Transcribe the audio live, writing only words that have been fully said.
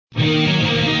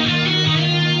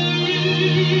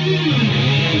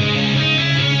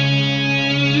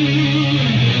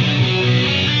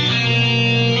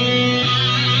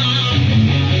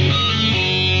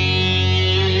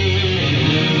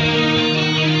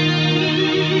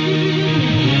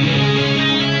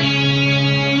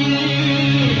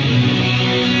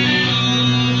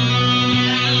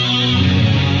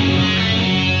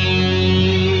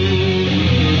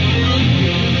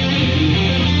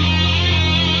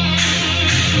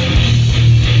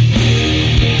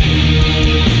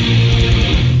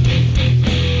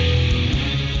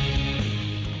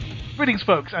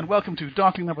folks, and welcome to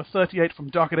Darkling number 38 from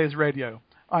Darker Days Radio.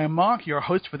 I am Mark, your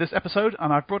host for this episode,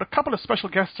 and I've brought a couple of special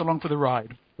guests along for the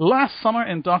ride. Last summer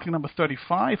in Darkling number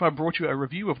 35, I brought you a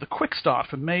review of the Quick Start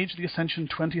for Mage the Ascension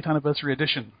 20th Anniversary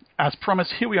Edition. As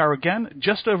promised, here we are again,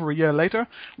 just over a year later,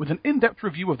 with an in-depth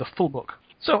review of the full book.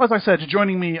 So, as I said,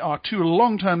 joining me are two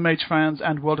long-term Mage fans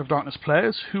and World of Darkness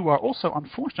players, who are also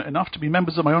unfortunate enough to be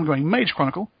members of my ongoing Mage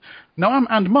Chronicle, Noam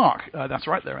and Mark. That's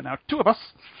right, there are now two of us.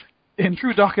 In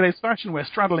true Darker Days fashion, we're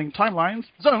straddling time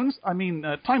zones. I'm in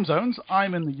the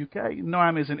UK,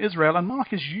 Noam is in Israel, and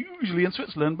Mark is usually in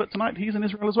Switzerland, but tonight he's in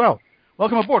Israel as well.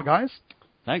 Welcome aboard, guys.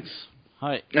 Thanks.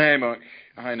 Hi. Hey, Mark.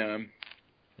 Hi, Noam.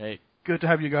 Hey. Good to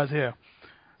have you guys here.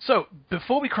 So,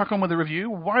 before we crack on with the review,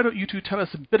 why don't you two tell us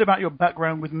a bit about your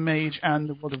background with Mage and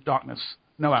the World of Darkness?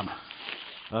 Noam.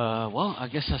 Well, I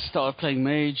guess I started playing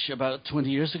Mage about 20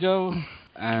 years ago,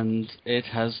 and it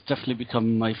has definitely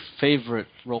become my favorite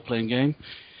role-playing game.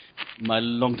 My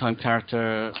longtime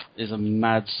character is a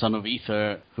mad son of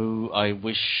Ether who I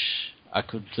wish I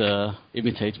could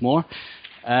imitate more.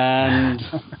 And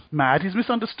mad, he's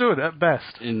misunderstood at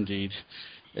best. Indeed.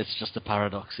 It's just a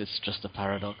paradox.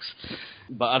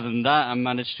 But other than that, I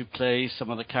managed to play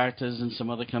some other characters in some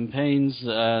other campaigns,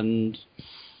 and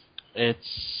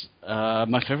it's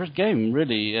my favorite game,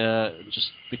 really,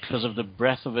 just because of the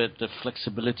breadth of it, the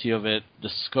flexibility of it, the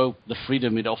scope, the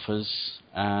freedom it offers,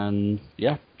 and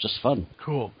yeah, just fun.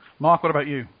 Cool. Mark, what about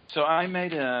you? So I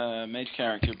made a Mage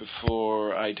character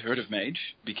before I'd heard of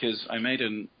Mage, because I made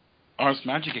an Ars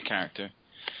Magica character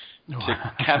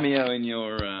to cameo in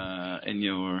your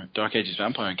Dark Ages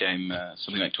Vampire game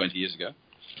something like 20 years ago.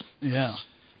 Yeah.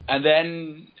 And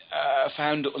then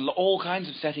found all kinds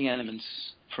of setting elements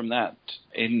from that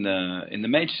in the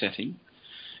Mage setting,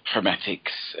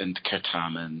 Hermetics and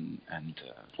Kertamen and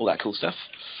all that cool stuff.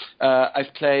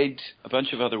 I've played a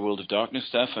bunch of other World of Darkness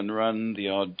stuff and run the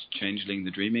odd Changeling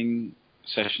the Dreaming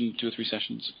session, 2 or 3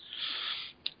 sessions.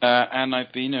 And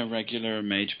I've been a regular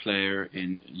Mage player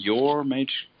in your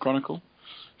Mage Chronicle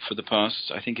for the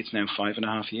past, I think it's now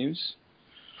 5.5 years.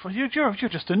 Well, you're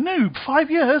just a noob. 5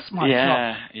 years, my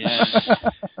God. Yeah.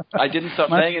 I didn't start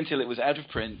playing until it was out of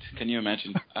print. Can you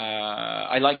imagine?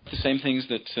 I like the same things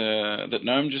that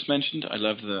Noam just mentioned. I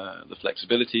love the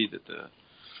flexibility that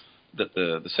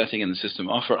the setting and the system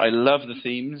offer. I love the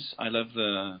themes. I love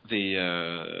the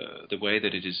way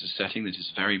that it is a setting that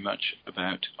is very much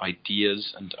about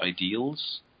ideas and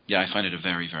ideals. Yeah, I find it a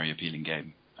very, very appealing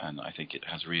game, and I think it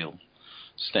has real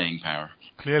staying power.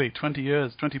 Clearly, 20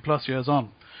 plus years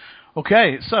on.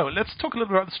 Okay, so let's talk a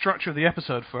little bit about the structure of the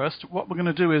episode first. What we're going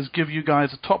to do is give you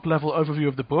guys a top-level overview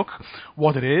of the book,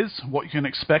 what it is, what you can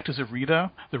expect as a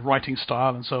reader, the writing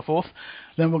style, and so forth.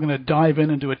 Then we're going to dive in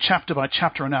and do a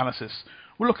chapter-by-chapter analysis.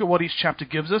 We'll look at what each chapter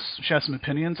gives us, share some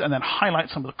opinions, and then highlight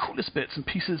some of the coolest bits and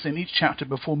pieces in each chapter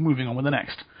before moving on with the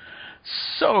next.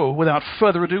 So, without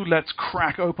further ado, let's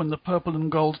crack open the purple and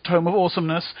gold tome of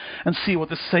awesomeness and see what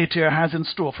the Satyr has in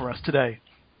store for us today.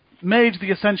 Mage the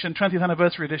Ascension 20th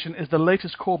Anniversary Edition is the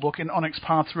latest core book in Onyx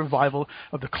Path's revival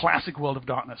of the classic World of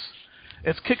Darkness.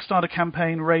 Its Kickstarter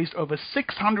campaign raised over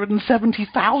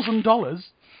 $670,000.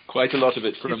 Quite a lot of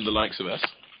it from the likes of us.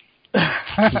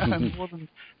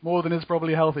 more than is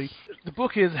probably healthy. The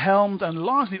book is helmed and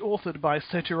largely authored by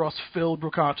Satyros Phil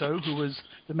Brucato, who was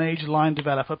the Mage line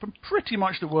developer from pretty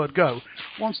much the word go.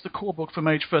 Once the core book for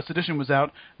Mage First Edition was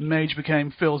out, Mage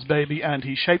became Phil's baby, and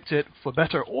he shaped it, for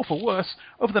better or for worse,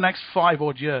 over the next 5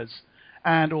 odd years.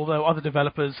 And although other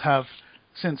developers have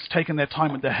since taken their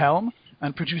time at the helm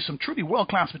and produced some truly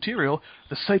world-class material,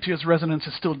 the Satyr's resonance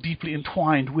is still deeply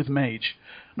entwined with Mage.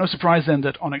 No surprise then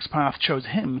that Onyx Path chose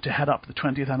him to head up the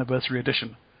 20th Anniversary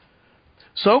Edition.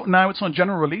 So, now it's on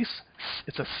general release.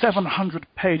 It's a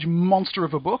 700-page monster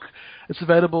of a book. It's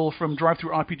available from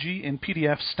DriveThru RPG in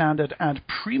PDF, standard, and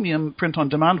premium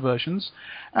print-on-demand versions.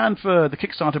 And for the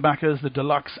Kickstarter backers, the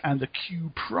Deluxe and the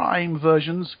Q Prime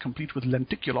versions, complete with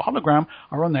lenticular hologram,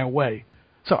 are on their way.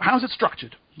 So, how's it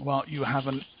structured? Well, you have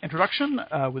an introduction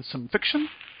with some fiction.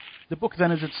 The book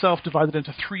then is itself divided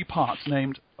into 3 parts,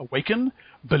 named Awaken,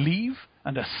 Believe,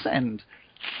 and Ascend.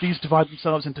 These divide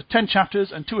themselves into 10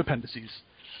 chapters and 2 appendices.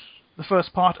 The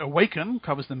first part, Awaken,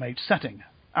 covers the Mage setting.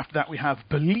 After that we have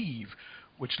Believe,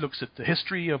 which looks at the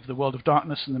history of the World of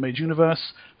Darkness and the Mage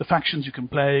universe, the factions you can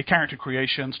play, character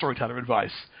creation, storyteller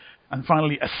advice. And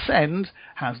finally, Ascend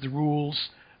has the rules,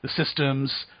 the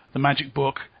systems, the magic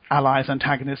book, allies,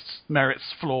 antagonists,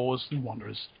 merits, flaws, and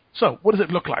wonders. So, what does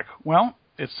it look like? Well,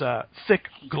 it's a thick,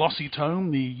 glossy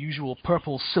tome, the usual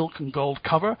purple silk and gold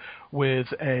cover, with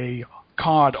a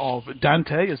card of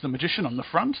Dante as the magician on the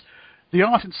front. The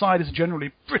art inside is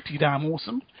generally pretty damn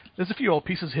awesome. There's a few old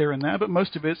pieces here and there, but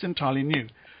most of it's entirely new.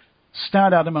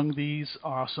 Stand out among these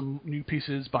are some new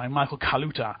pieces by Michael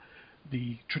Kaluta.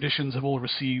 The traditions have all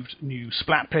received new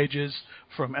splat pages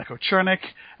from Echo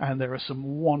Chernik, and there are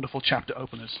some wonderful chapter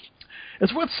openers.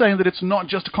 It's worth saying that it's not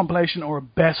just a compilation or a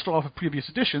best-of of previous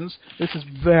editions. This is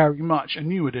very much a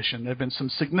new edition. There have been some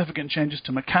significant changes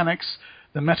to mechanics.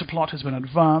 The metaplot has been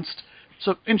advanced.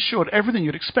 So, in short, everything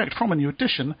you'd expect from a new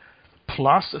edition,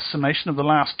 plus a summation of the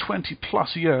last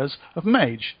 20-plus years of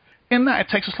Mage. In that, it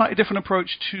takes a slightly different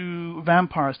approach to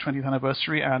Vampire's 20th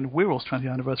anniversary and Werewolf's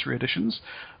 20th anniversary editions.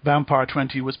 Vampire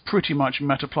 20 was pretty much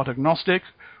metaplot agnostic.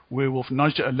 Werewolf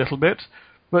nudged it a little bit.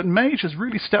 But Mage has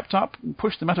really stepped up and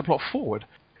pushed the metaplot forward.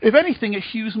 If anything, it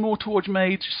hews more towards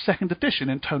Mage's second edition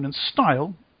in tone and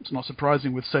style. It's not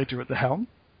surprising with Satyr at the helm.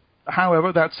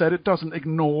 However, that said, it doesn't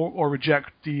ignore or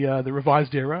reject the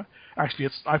revised era. Actually,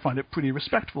 I find it pretty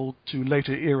respectful to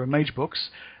later era Mage books.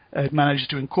 It manages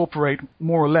to incorporate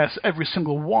more or less every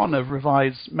single one of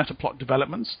revised metaplot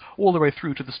developments, all the way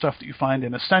through to the stuff that you find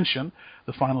in Ascension,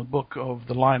 the final book of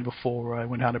the line before it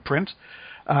went out of print.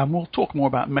 We'll talk more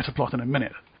about metaplot in a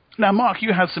minute. Now, Mark,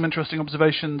 you have some interesting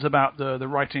observations about the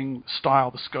writing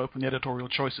style, the scope, and the editorial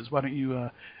choices. Why don't you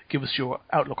give us your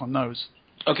outlook on those?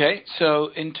 Okay, so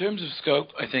in terms of scope,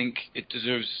 I think it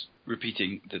deserves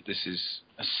repeating that this is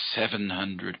a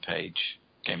 700-page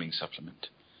gaming supplement.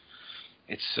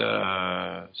 It's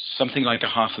something like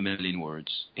 500,000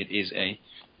 words. It is a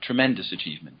tremendous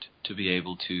achievement to be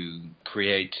able to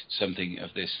create something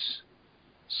of this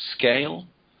scale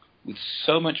with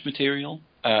so much material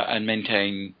and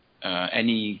maintain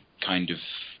any kind of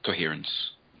coherence.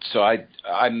 So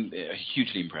I'm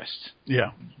hugely impressed.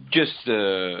 Yeah. Just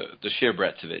the sheer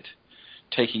breadth of it,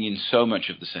 taking in so much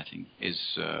of the setting, is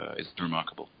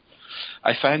remarkable.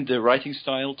 I found the writing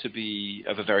style to be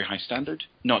of a very high standard,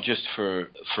 not just for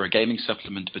a gaming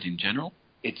supplement, but in general.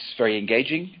 It's very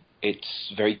engaging.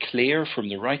 It's very clear from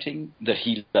the writing that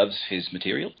he loves his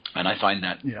material, and I find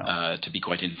that to be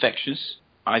quite infectious.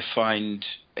 I find,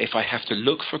 if I have to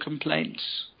look for complaints,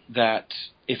 that,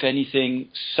 if anything,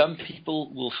 some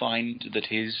people will find that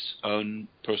his own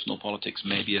personal politics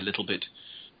may be a little bit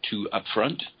too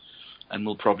upfront, and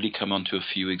we'll probably come on to a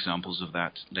few examples of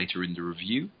that later in the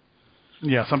review.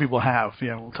 Yeah, some people have.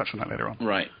 Yeah, we'll touch on that later on.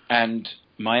 Right. And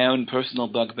my own personal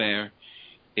bugbear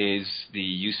is the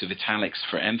use of italics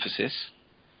for emphasis.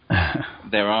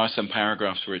 There are some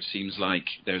paragraphs where it seems like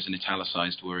there's an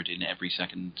italicized word in every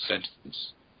second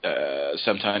sentence.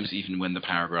 Sometimes even when the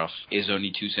paragraph is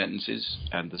only 2 sentences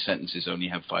and the sentences only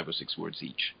have 5 or 6 words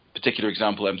each. Particular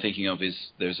example I'm thinking of is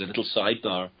there's a little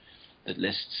sidebar that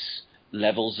lists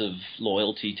levels of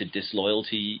loyalty to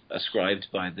disloyalty ascribed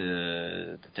by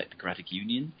the Technocratic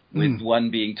Union, with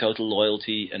 1 being total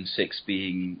loyalty and 6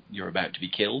 being you're about to be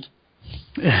killed.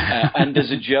 And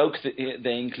there's a joke that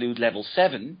they include level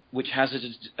 7, which has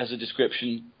as a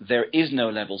description, there is no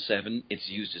level 7, it's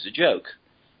used as a joke.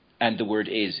 And the word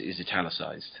is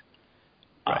italicized.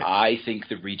 Right. I think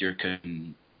the reader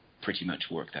can pretty much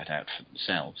work that out for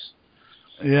themselves.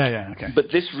 Yeah, okay.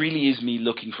 But this really is me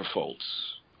looking for faults.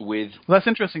 Well, that's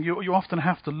interesting. You often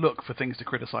have to look for things to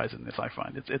criticize in this, I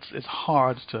find. It's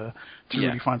hard to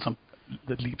really find something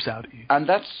that leaps out at you. And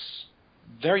that's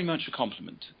very much a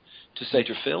compliment to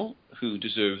Satyr Phil, who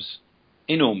deserves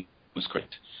enormous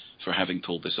credit for having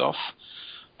pulled this off,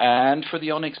 and for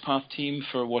the Onyx Path team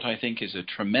for what I think is a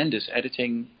tremendous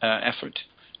editing effort.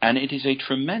 And it is a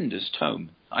tremendous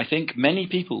tome. I think many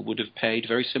people would have paid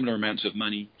very similar amounts of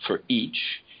money for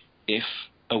each if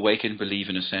Awaken, Believe,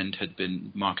 and Ascend had been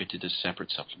marketed as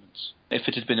separate supplements. If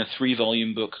it had been a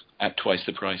 3-volume book at twice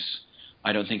the price,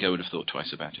 I don't think I would have thought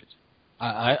twice about it.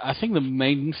 I think the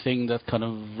main thing that kind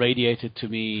of radiated to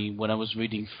me when I was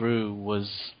reading through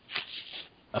was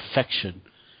affection.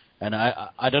 And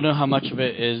I don't know how much of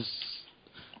it is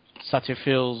Satyr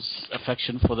Phil's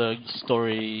affection for the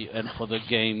story and for the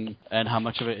game, and how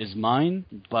much of it is mine,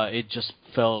 but it just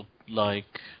felt like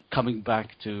coming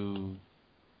back to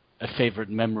a favorite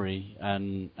memory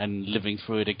and living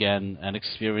through it again and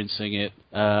experiencing it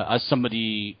as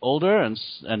somebody older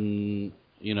and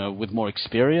you know, with more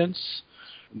experience,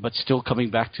 but still coming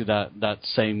back to that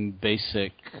same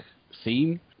basic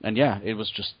theme. And yeah, it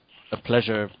was just a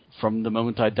pleasure from the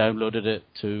moment I downloaded it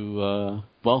to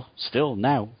still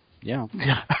now. Yeah,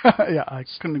 I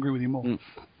couldn't agree with you more.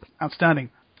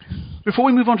 Outstanding. Before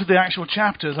we move on to the actual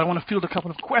chapters, I want to field a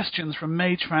couple of questions from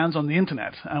Mage fans on the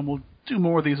internet, and we'll do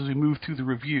more of these as we move through the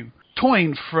review.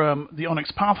 Toyne from the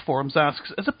Onyx Path forums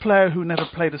asks, as a player who never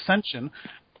played Ascension,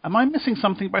 am I missing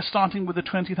something by starting with the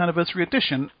 20th anniversary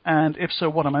edition, and if so,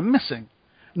 what am I missing?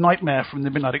 Nightmare from the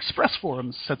Midnight Express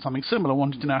forums said something similar,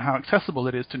 wanting to know how accessible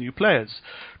it is to new players.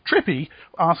 Trippy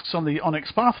asks on the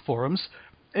Onyx Path forums,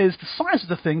 is the size of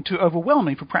the thing too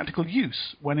overwhelming for practical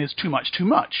use? When is too much too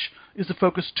much? Is the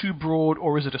focus too broad,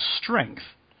 or is it a strength?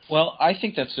 Well, I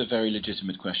think that's a very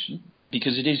legitimate question,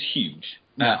 because it is huge.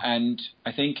 Yeah. And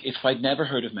I think if I'd never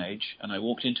heard of Mage, and I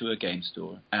walked into a game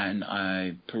store, and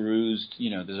I perused,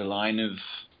 there's a line of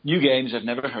new games I've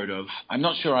never heard of, I'm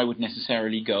not sure I would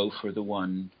necessarily go for the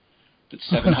one that's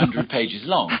 700 pages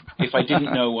long, if I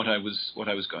didn't know what I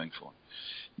was going for.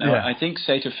 Now, Yeah. I think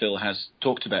Satyr has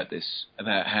talked about this,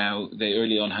 about how they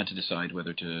early on had to decide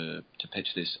whether to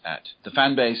pitch this at the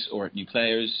fan base or at new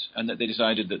players, and that they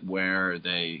decided that where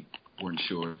they weren't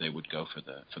sure, they would go for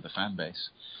the fan base.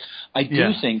 I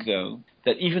do think, though,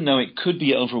 that even though it could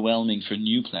be overwhelming for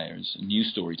new players, new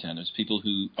storytellers, people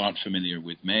who aren't familiar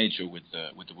with Mage or with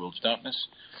the World of Darkness,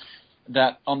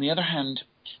 that on the other hand,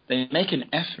 they make an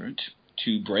effort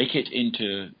to break it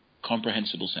into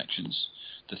comprehensible sections.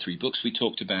 The 3 books we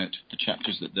talked about, the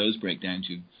chapters that those break down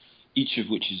to, each of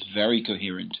which is very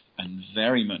coherent and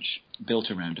very much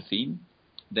built around a theme.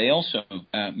 They also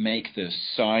make the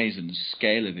size and the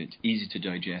scale of it easy to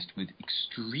digest with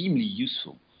extremely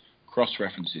useful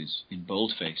cross-references in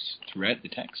boldface throughout the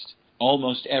text.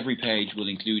 Almost every page will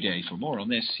include a, for more on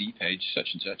this, see page such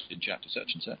and such in chapter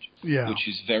such and such, which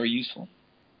is very useful.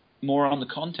 More on the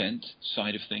content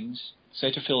side of things,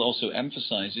 Satyr also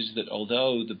emphasizes that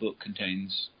although the book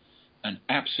contains an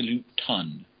absolute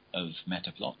ton of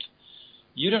metaplot,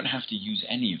 you don't have to use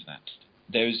any of that.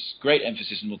 There's great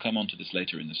emphasis, and we'll come on to this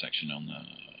later in the section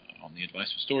on the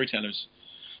advice for storytellers,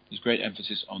 there's great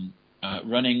emphasis on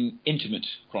running intimate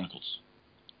chronicles.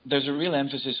 There's a real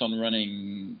emphasis on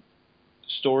running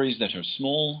stories that are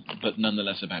small, but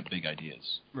nonetheless about big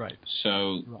ideas. Right.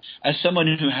 So, as someone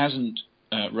who hasn't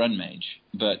run Mage,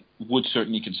 but would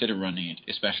certainly consider running it,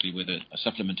 especially with a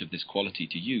supplement of this quality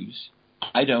to use,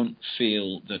 I don't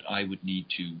feel that I would need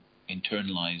to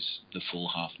internalize the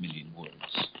full 500,000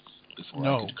 words before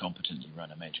I could competently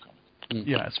run a Mage comic.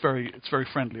 Yeah, it's very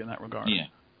friendly in that regard.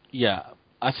 Yeah.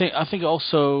 I think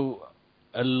also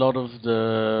a lot of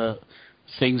the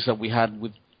things that we had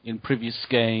in previous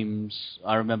games,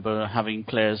 I remember having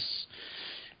players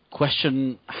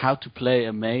question how to play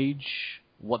a Mage,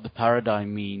 what the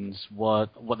paradigm means,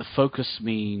 what the focus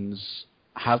means,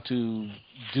 how to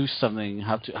do something,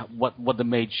 what the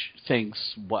Mage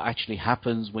thinks, what actually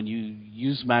happens when you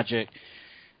use magic.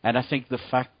 And I think the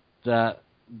fact that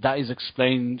is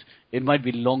explained, it might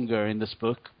be longer in this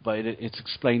book, but it's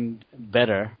explained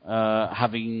better.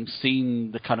 Having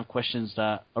seen the kind of questions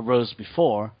that arose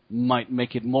before might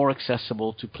make it more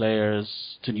accessible to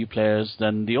new players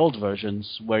than the old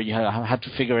versions, where you had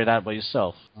to figure it out by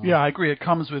yourself. Yeah, I agree. It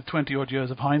comes with 20-odd years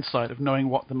of hindsight of knowing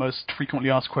what the most frequently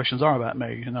asked questions are about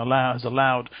Mage, and has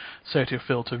allowed Satyr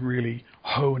Phil to really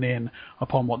hone in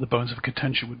upon what the bones of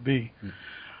contention would be.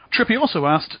 Trippy also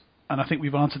asked, and I think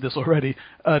we've answered this already,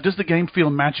 does the game feel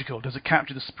magical? Does it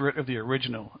capture the spirit of the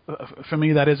original? For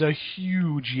me, that is a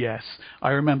huge yes.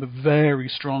 I remember very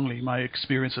strongly my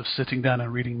experience of sitting down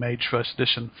and reading Mage First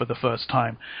Edition for the first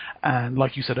time. And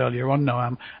like you said earlier on,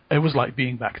 Noam, it was like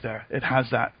being back there. It has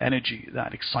that energy,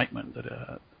 that excitement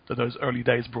that those early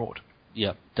days brought.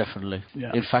 Yeah, definitely.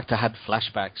 Yeah. In fact, I had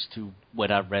flashbacks to when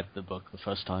I read the book the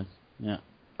first time. Yeah.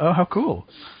 Oh, how cool.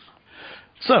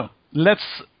 So, let's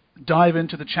dive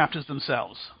into the chapters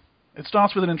themselves. It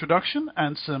starts with an introduction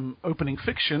and some opening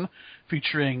fiction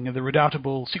featuring the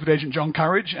redoubtable secret agent John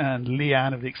Courage and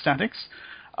Leanne of the Ecstatics.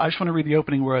 I just want to read the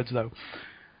opening words, though.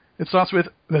 It starts with,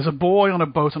 there's a boy on a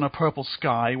boat on a purple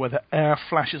sky where the air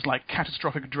flashes like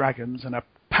catastrophic dragons, and a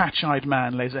patch-eyed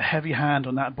man lays a heavy hand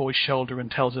on that boy's shoulder and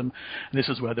tells him, this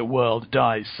is where the world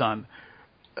dies, son.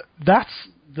 That's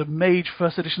the Mage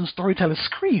First Edition Storyteller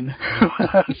screen.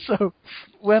 So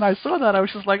when I saw that, I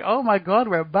was just like, oh my god,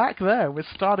 we're back there. We're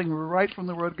starting right from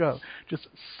the word go. Just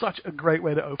such a great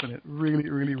way to open it. Really,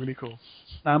 really, really cool.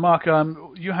 Now, Mark,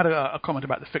 you had a comment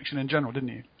about the fiction in general, didn't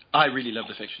you? I really love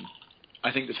the fiction.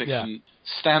 I think the fiction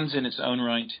stands in its own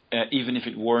right, even if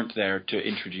it weren't there to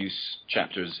introduce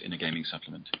chapters in a gaming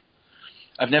supplement.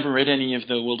 I've never read any of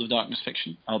the World of Darkness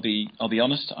fiction. I'll be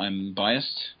honest, I'm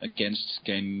biased against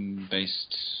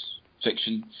game-based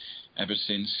fiction ever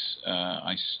since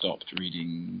I stopped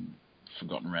reading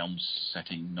Forgotten Realms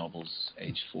setting novels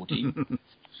age 14.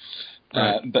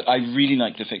 Right. But I really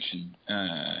like the fiction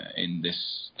in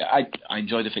this. I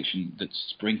enjoy the fiction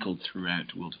that's sprinkled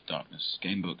throughout World of Darkness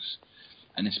game books,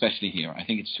 and especially here. I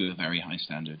think it's to a very high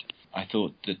standard. I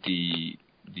thought that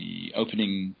the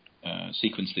opening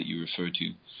sequence that you referred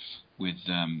to with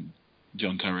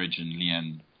John Courage and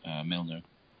Leanne Milner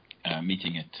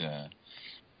meeting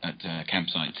at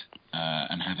campsite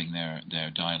and having their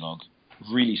dialogue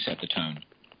really set the tone.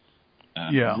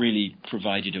 Really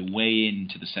provided a way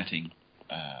into the setting.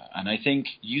 And I think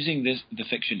using the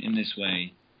fiction in this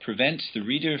way prevents the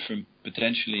reader from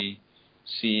potentially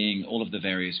seeing all of the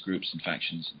various groups and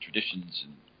factions and traditions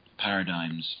and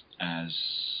paradigms as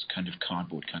kind of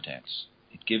cardboard cutouts.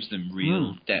 It gives them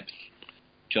real depth.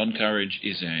 John Courage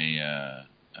is he's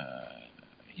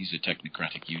a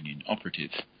technocratic union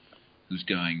operative who's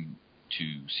going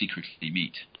to secretly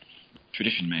meet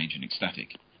Tradition Mage and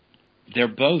Ecstatic. They're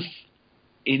both,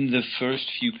 in the first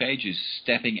few pages,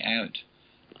 stepping out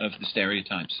of the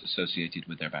stereotypes associated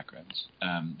with their backgrounds.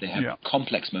 They have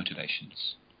complex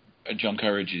motivations. John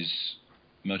Courage's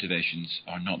motivations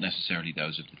are not necessarily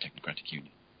those of the technocratic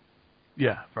union.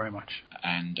 Yeah, very much.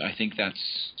 And I think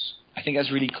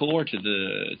that's really core to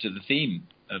the theme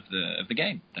of the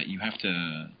game, that you have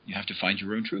to find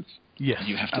your own truth. Yes, and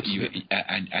you have to absolutely.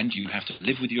 and you have to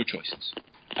live with your choices.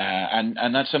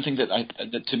 And that's something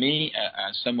that to me,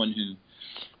 as someone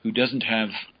who doesn't have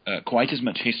quite as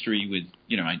much history with,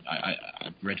 I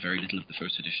read very little of the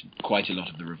first edition, quite a lot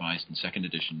of the revised and second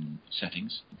edition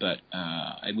settings, but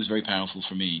it was very powerful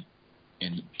for me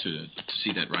to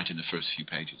see that right in the first few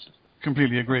pages.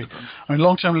 Completely agree. I mean,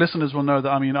 long-term listeners will know that,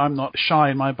 I'm not shy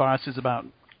in my biases about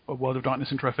World of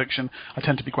Darkness intro fiction. I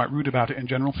tend to be quite rude about it in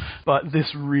general, but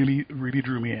this really, really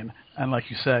drew me in. And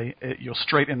like you say, you're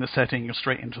straight in the setting, you're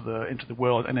straight into the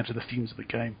world and into the themes of the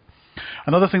game.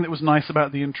 Another thing that was nice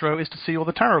about the intro is to see all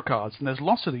the tarot cards, and there's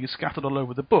lots of these scattered all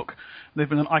over the book. They've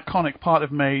been an iconic part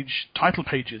of Mage title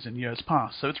pages in years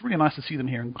past, so it's really nice to see them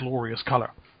here in glorious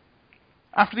colour.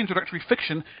 After the introductory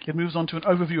fiction, it moves on to an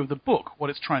overview of the book, what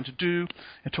it's trying to do.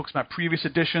 It talks about previous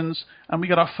editions, and we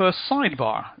get our first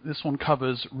sidebar. This one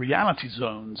covers reality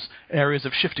zones, areas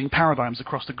of shifting paradigms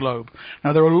across the globe.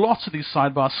 Now, there are lots of these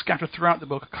sidebars scattered throughout the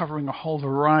book, covering a whole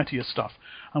variety of stuff,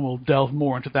 and we'll delve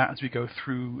more into that as we go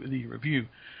through the review.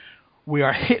 We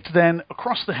are hit then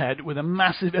across the head with a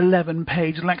massive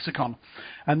 11-page lexicon,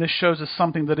 and this shows us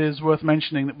something that is worth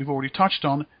mentioning that we've already touched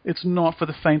on. It's not for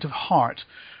the faint of heart.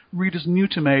 Readers new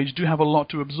to Mage do have a lot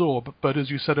to absorb, but as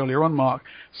you said earlier on, Mark,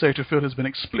 Sator Phil has been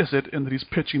explicit in that he's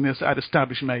pitching this at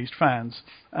established Mage fans,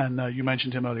 and you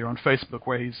mentioned him earlier on Facebook,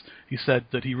 where he said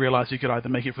that he realized he could either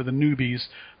make it for the newbies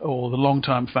or the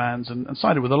long-time fans, and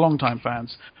sided with the long-time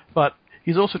fans, but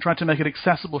he's also tried to make it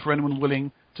accessible for anyone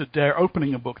willing to dare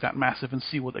opening a book that massive and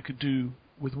see what they could do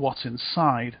with what's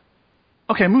inside.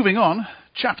 Okay, moving on.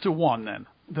 Chapter 1, then.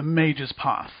 The Mage's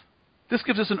Path. This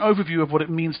gives us an overview of what it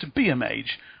means to be a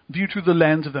mage, viewed through the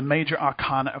lens of the major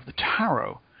arcana of the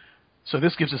tarot. So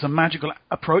this gives us a magical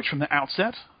approach from the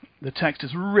outset. The text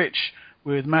is rich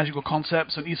with magical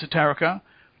concepts and esoterica.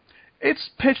 It's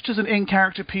pitched as an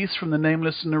in-character piece from the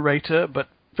nameless narrator, but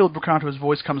Phil Brocato's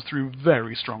voice comes through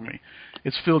very strongly.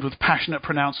 It's filled with passionate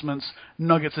pronouncements,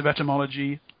 nuggets of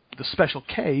etymology. The special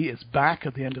K is back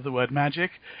at the end of the word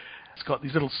magic. It's got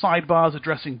these little sidebars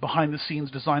addressing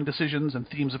behind-the-scenes design decisions and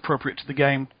themes appropriate to the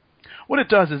game. What it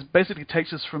does is basically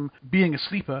takes us from being a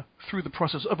sleeper through the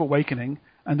process of awakening,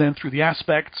 and then through the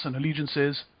aspects and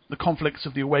allegiances, the conflicts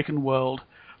of the awakened world,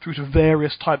 through to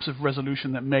various types of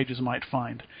resolution that mages might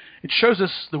find. It shows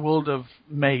us the world of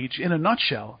Mage in a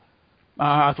nutshell.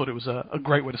 I thought it was a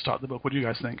great way to start the book. What do you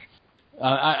guys think?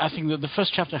 I think that the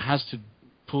first chapter has to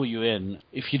pull you in.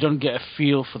 If you don't get a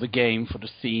feel for the game, for the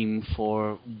theme,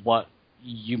 for what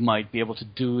you might be able to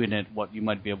do in it, what you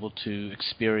might be able to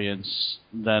experience,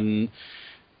 then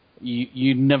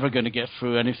you're never going to get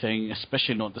through anything,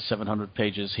 especially not the 700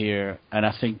 pages here. And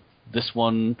I think this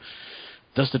one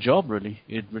does the job, really.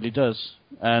 It really does.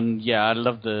 And yeah, I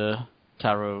love the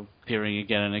tarot appearing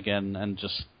again and again and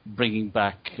just bringing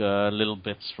back little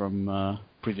bits from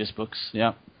previous books.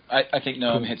 Yeah. I think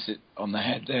Noam hits it on the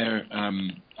head there.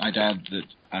 I'd add that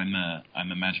I'm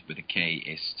a magic with a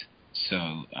K-ist,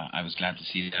 so I was glad to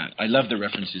see that. I love the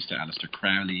references to Aleister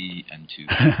Crowley and to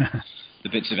the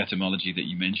bits of etymology that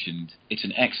you mentioned. It's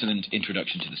an excellent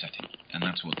introduction to the setting, and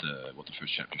that's what the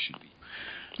first chapter should be.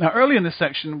 Now, early in this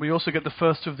section, we also get the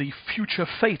first of the Future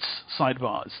Fates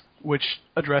sidebars, which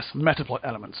address metaplot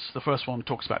elements. The first one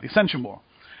talks about the Ascension War,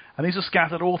 and these are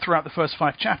scattered all throughout the first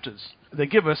 5 chapters. They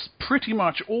give us pretty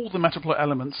much all the metaplot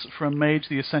elements from Mage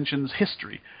the Ascension's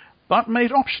history, but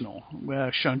made optional.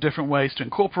 We're shown different ways to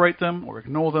incorporate them or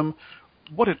ignore them.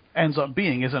 What it ends up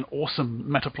being is an awesome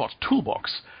metaplot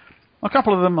toolbox. A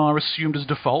couple of them are assumed as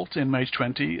default in Mage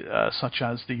 20, such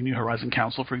as the New Horizon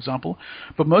Council, for example,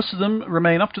 but most of them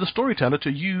remain up to the storyteller to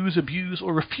use, abuse,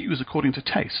 or refuse according to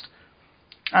taste.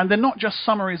 And they're not just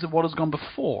summaries of what has gone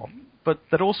before, but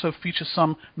that also feature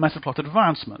some metaplot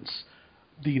advancements.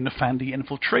 The Nefandi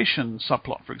infiltration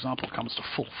subplot, for example, comes to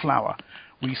full flower.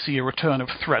 We see a return of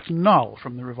Threat Null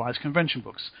from the revised convention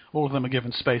books. All of them are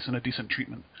given space and a decent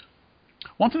treatment.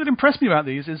 One thing that impressed me about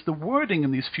these is the wording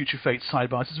in these Future Fate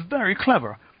sidebars is very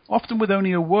clever. Often with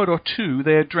only a word or two,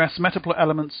 they address metaplot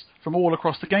elements from all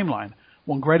across the game line.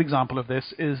 One great example of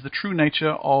this is the true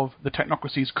nature of the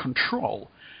Technocracy's control.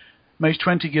 Mage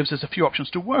 20 gives us a few options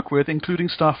to work with, including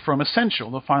stuff from Essential,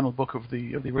 the final book of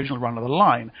the original run of the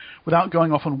line, without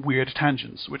going off on weird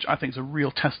tangents, which I think is a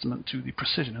real testament to the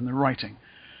precision in the writing.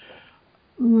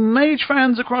 Mage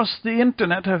fans across the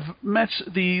internet have met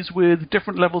these with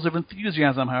different levels of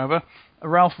enthusiasm, however.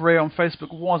 Ralph Ray on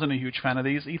Facebook wasn't a huge fan of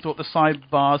these. He thought the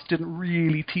sidebars didn't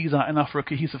really tease out enough for a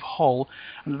cohesive whole,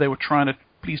 and that they were trying to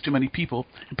please too many people.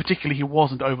 In particular, he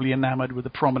wasn't overly enamored with the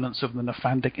prominence of the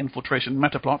Nefandic infiltration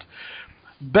metaplot.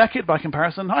 Beckett, by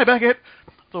comparison, hi Beckett,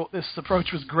 thought this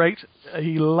approach was great.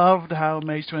 He loved how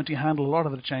Mage 20 handled a lot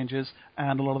of the changes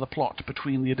and a lot of the plot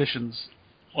between the editions.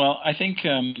 Well, I think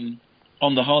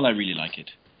on the whole I really like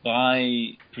it.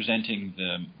 By presenting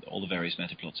all the various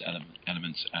metaplots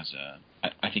elements as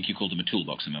I think you called them a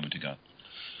toolbox a moment ago.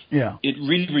 Yeah. It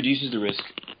really reduces the risk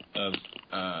of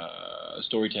a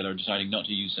storyteller deciding not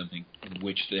to use something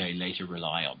which they later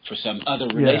rely on for some other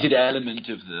related element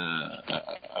of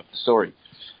the story.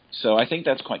 So I think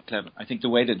that's quite clever. I think the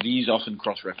way that these often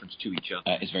cross-reference to each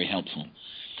other is very helpful.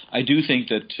 I do think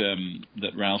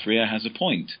that Ralph Rea has a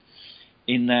point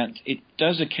in that it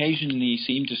does occasionally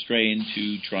seem to stray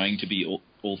into trying to be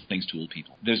all things to all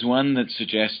people. There's one that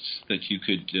suggests that you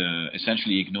could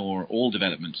essentially ignore all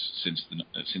developments since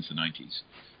the 90s.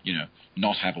 You know,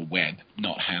 not have a web,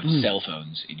 not have cell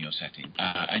phones in your setting,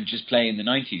 and just play in the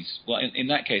 90s. Well, in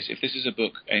that case, if this is a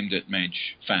book aimed at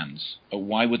Mage fans,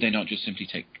 why would they not just simply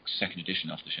take second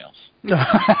edition off the shelf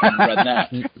and run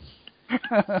that?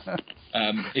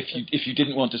 If you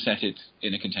didn't want to set it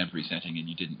in a contemporary setting and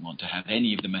you didn't want to have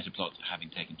any of the metaplot having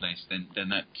taken place, then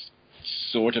that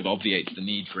sort of obviates the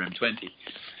need for M20.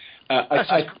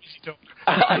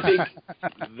 I think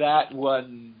that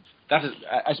one.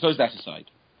 I suppose that aside.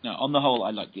 No, on the whole,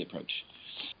 I like the approach.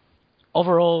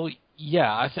 Overall,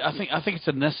 yeah, I think it's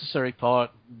a necessary part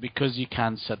because you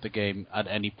can set the game at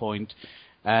any point,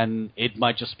 and it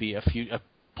might just be a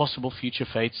possible future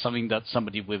fate, something that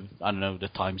somebody with, I don't know, the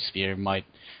time sphere might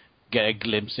get a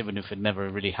glimpse, even if it never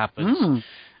really happens.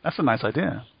 That's a nice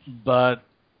idea. But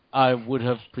I would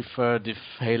have preferred if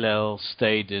Halel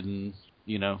stayed in,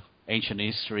 ancient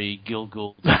history,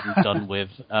 Gilgul, done with.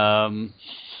 I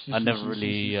never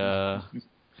really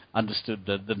understood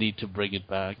the need to bring it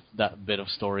back, that bit of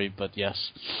story, but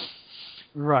yes.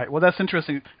 Right, well that's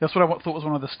interesting. That's what I thought was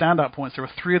one of the standout points. There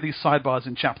were 3 of these sidebars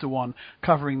in Chapter 1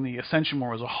 covering the Ascension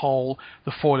War as a whole,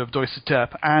 the fall of Doi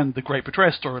Suthep, and the Great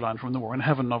Betrayer storyline from the War in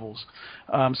Heaven novels.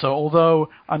 So although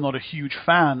I'm not a huge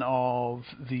fan of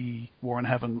the War in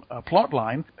Heaven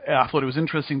plotline, I thought it was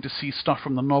interesting to see stuff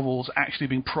from the novels actually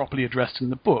being properly addressed in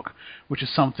the book, which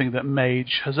is something that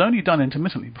Mage has only done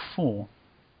intermittently before.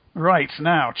 Right,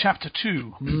 now, Chapter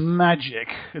 2, Magic,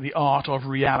 the Art of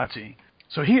Reality.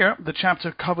 So here, the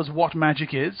chapter covers what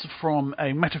magic is from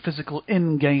a metaphysical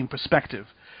in-game perspective.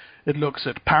 It looks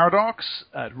at paradox,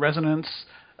 at resonance,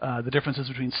 the differences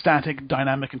between static,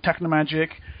 dynamic, and technomagic.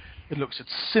 It looks at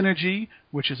synergy,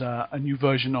 which is a new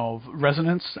version of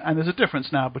resonance, and there's a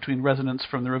difference now between resonance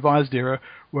from the revised era,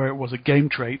 where it was a game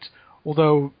trait,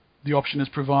 although the option is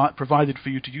provided for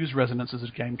you to use resonance as a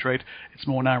game trait. It's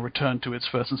more now returned to its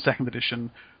first and second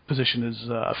edition position as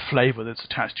a flavor that's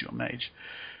attached to your mage.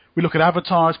 We look at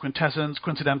avatars, quintessence,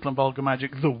 coincidental and vulgar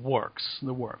magic, the works.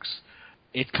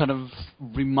 It kind of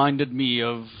reminded me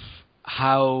of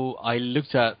how I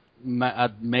looked at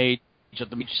Mage, at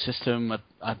the Mage system,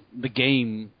 at the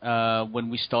game when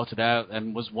we started out,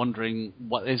 and was wondering,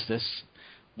 what is this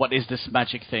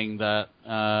magic thing that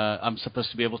I'm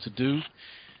supposed to be able to do?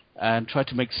 And try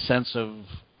to make sense of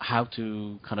how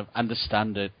to kind of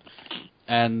understand it.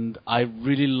 And I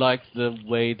really like the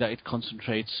way that it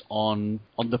concentrates on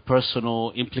the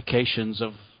personal implications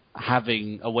of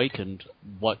having awakened,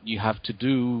 what you have to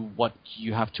do, what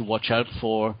you have to watch out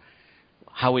for,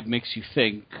 how it makes you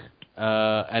think,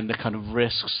 and the kind of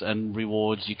risks and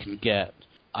rewards you can get.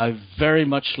 I very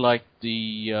much like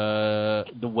the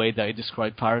way that it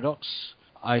described paradox.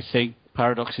 I think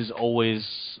Paradox is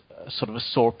always sort of a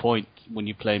sore point when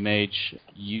you play Mage.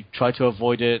 You try to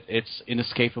avoid it, it's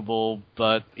inescapable,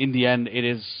 but in the end it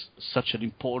is such an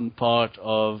important part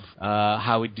of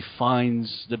how it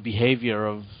defines the behavior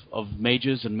of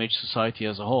mages and mage society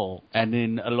as a whole. And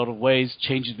in a lot of ways,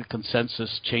 changing the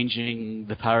consensus, changing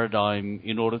the paradigm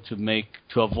in order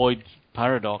to avoid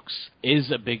Paradox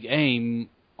is a big aim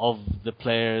of the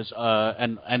players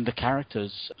and the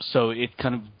characters. So it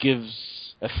kind of gives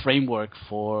a framework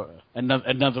for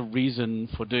another reason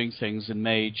for doing things in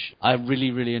Mage. I really,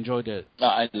 really enjoyed it.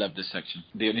 I love this section.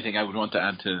 The only thing I would want to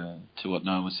add to what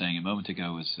Noah was saying a moment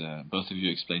ago was both of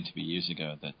you explained to me years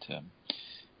ago that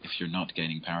if you're not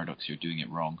gaining Paradox, you're doing it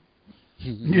wrong.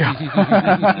 Yeah.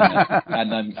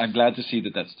 And I'm glad to see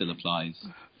that still applies.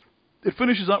 It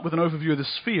finishes up with an overview of the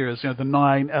spheres, the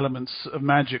 9 elements of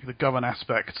magic that govern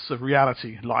aspects of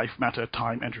reality: life, matter,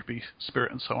 time, entropy,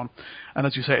 spirit, and so on. And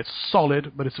as you say, it's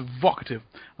solid, but it's evocative.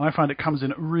 And I find it comes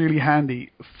in really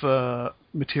handy for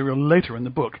material later in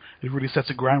the book. It really sets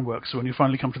a groundwork, so when you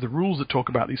finally come to the rules that talk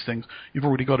about these things, you've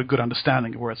already got a good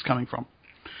understanding of where it's coming from.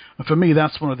 And for me,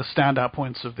 that's one of the standout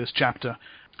points of this chapter.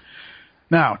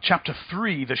 Now, Chapter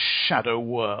 3, The Shadow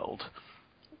World.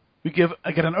 We get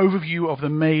an overview of the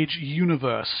Mage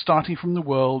universe, starting from the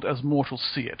world as mortals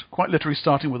see it, quite literally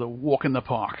starting with a walk in the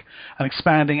park, and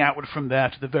expanding outward from there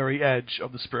to the very edge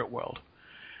of the spirit world.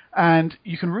 And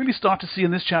you can really start to see in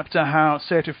this chapter how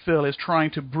Satyr Phil is trying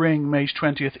to bring Mage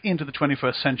 20th into the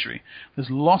 21st century.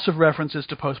 There's lots of references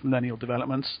to post-millennial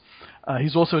developments.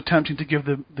 He's also attempting to give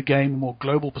the game a more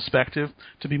global perspective,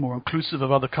 to be more inclusive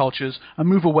of other cultures, and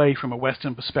move away from a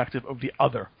Western perspective of the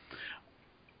other.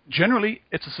 Generally,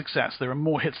 it's a success. There are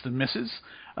more hits than misses.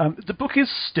 The book is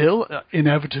still,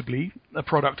 inevitably, a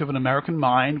product of an American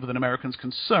mind with an American's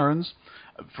concerns.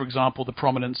 For example, the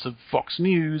prominence of Fox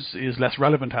News is less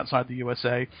relevant outside the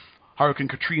USA. Hurricane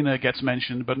Katrina gets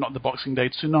mentioned, but not the Boxing Day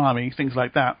tsunami, things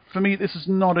like that. For me, this is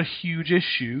not a huge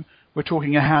issue. We're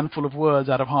talking a handful of words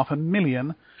out of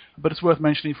 500,000, but it's worth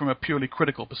mentioning from a purely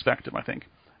critical perspective, I think.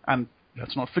 And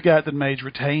let's not forget that Mage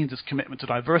retains its commitment to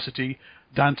diversity.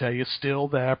 Dante is still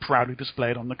there, proudly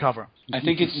displayed on the cover. I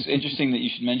think it's interesting that you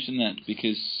should mention that,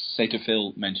 because Satyr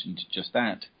Phil mentioned just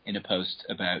that in a post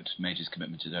about Mage's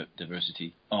commitment to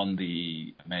diversity on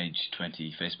the Mage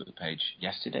 20 Facebook page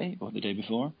yesterday or the day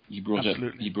before. He brought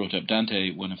up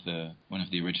Dante, one of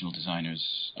the original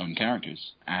designer's own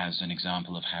characters, as an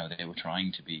example of how they were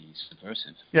trying to be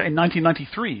subversive. Yeah, in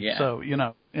 1993. Yeah. So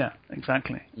yeah,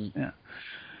 exactly. Yeah.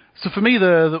 So for me,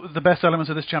 the best elements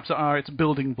of this chapter are its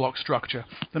building block structure.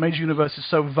 The Mage universe is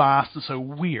so vast and so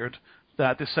weird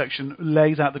that this section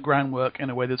lays out the groundwork in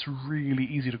a way that's really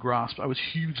easy to grasp. I was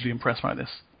hugely impressed by this.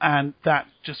 And that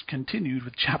just continued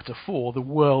with Chapter 4, The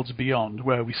Worlds Beyond,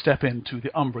 where we step into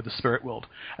the Umbra, the spirit world.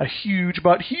 A huge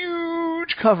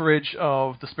coverage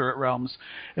of the spirit realms.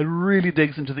 It really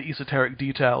digs into the esoteric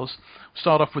details.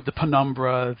 Start off with the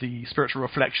penumbra, the spiritual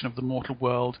reflection of the mortal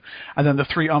world, and then the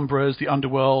 3 umbras, the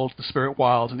underworld, the spirit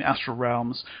wilds, and the astral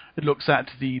realms. It looks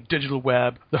at the digital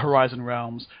web, the horizon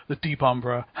realms, the deep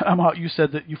umbra. Mark, you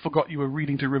said that you forgot you were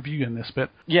reading to review in this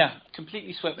bit. Yeah,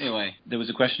 completely swept me away. There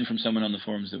was a question from someone on the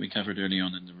forums that we covered early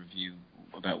on in the review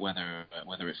about whether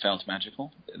it felt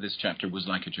magical. This chapter was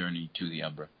like a journey to the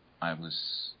Umbra. I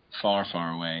was far,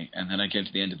 far away, and then I came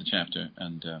to the end of the chapter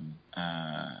and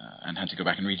had to go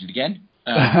back and read it again.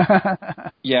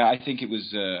 Yeah, I think it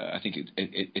was. I think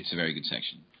it's a very good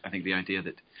section. I think the idea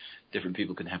that different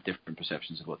people can have different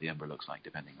perceptions of what the Umbra looks like,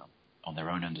 depending on their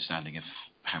own understanding of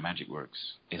how magic works,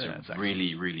 is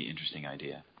really, really interesting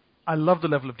idea. I love the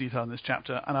level of detail in this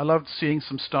chapter, and I loved seeing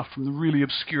some stuff from the really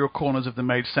obscure corners of the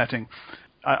Mage setting.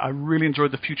 I really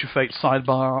enjoyed the Future Fate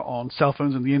sidebar on cell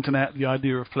phones and the internet, the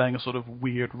idea of playing a sort of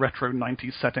weird retro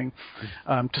 90s setting.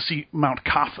 To see Mount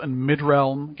Kaf and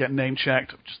Midrealm get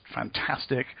name-checked, just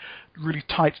fantastic. Really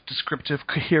tight, descriptive,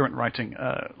 coherent writing.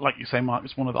 Like you say, Mark,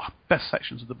 it's one of the best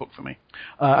sections of the book for me.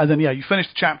 And then, you finish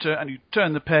the chapter and you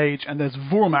turn the page and there's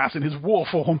Vormat in his war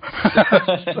form.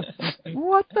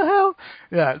 What the hell?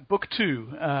 Yeah, Book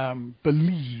 2,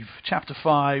 Believe, Chapter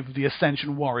 5, The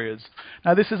Ascension Warriors.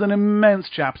 Now, this is an immense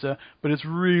chapter, but it's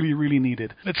really, really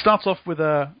needed. It starts off with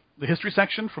the history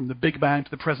section from the Big Bang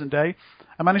to the present day,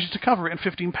 and manages to cover it in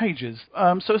 15 pages.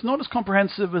 So it's not as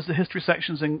comprehensive as the history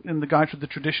sections in the Guide to the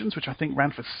Traditions, which I think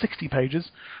ran for 60 pages,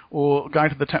 or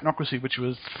Guide to the Technocracy, which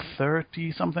was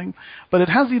 30-something. But it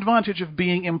has the advantage of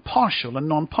being impartial and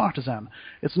non-partisan.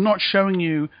 It's not showing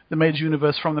you the Mage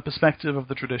universe from the perspective of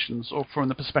the Traditions, or from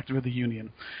the perspective of the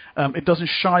Union. It doesn't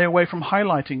shy away from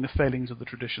highlighting the failings of the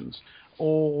Traditions,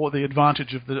 or the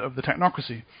advantage of the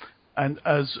Technocracy. And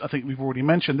as I think we've already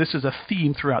mentioned, this is a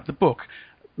theme throughout the book.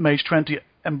 Mage 20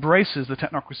 embraces the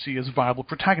Technocracy as viable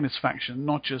protagonist faction,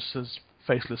 not just as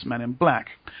faceless men in black.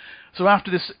 So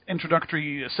after this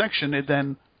introductory section, it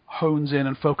then hones in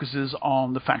and focuses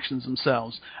on the factions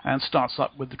themselves and starts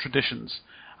up with the traditions.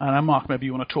 And Mark, maybe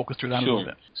you want to talk us through that a little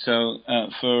bit. So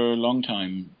for a long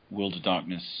time, World of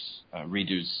Darkness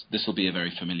readers, this will be a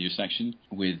very familiar section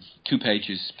with 2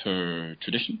 pages per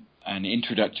tradition, an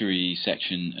introductory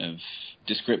section of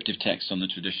descriptive text on the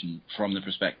tradition from the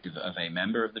perspective of a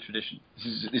member of the tradition.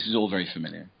 This is all very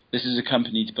familiar. This is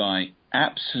accompanied by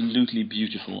absolutely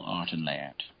beautiful art and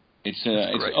layout. It's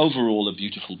overall a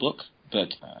beautiful book,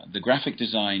 but the graphic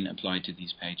design applied to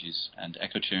these pages and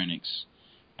Echo Chernik's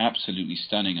absolutely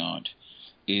stunning art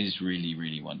is really,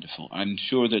 really wonderful. I'm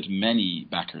sure that many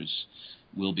backers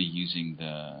will be using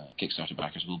Kickstarter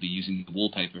backers will be using the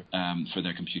wallpaper for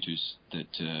their computers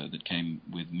that came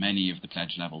with many of the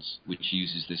pledge levels, which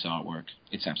uses this artwork.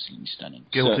 It's absolutely stunning.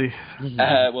 Guilty.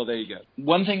 So, well, there you go.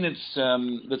 One thing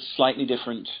that's slightly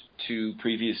different to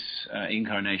previous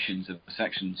incarnations of a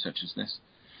section such as this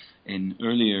in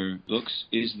earlier books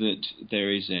is that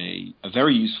there is a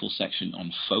very useful section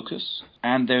on focus,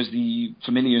 and there's the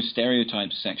familiar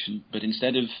stereotypes section, but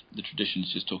instead of the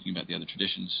traditions just talking about the other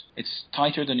traditions, it's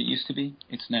tighter than it used to be.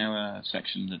 It's now a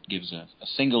section that gives a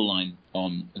single line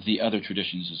on the other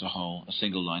traditions as a whole, a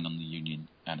single line on the Union,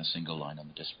 and a single line on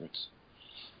the Disparates.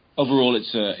 Overall,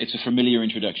 it's a familiar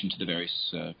introduction to the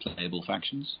various playable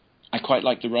factions. I quite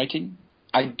like the writing.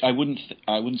 I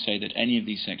wouldn't say that any of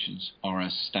these sections are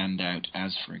as standout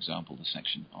as, for example, the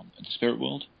section on the Spirit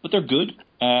World, but they're good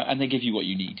and they give you what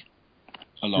you need,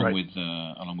 along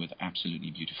with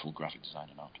absolutely beautiful graphic design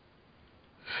and art.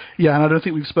 Yeah, and I don't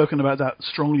think we've spoken about that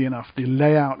strongly enough. The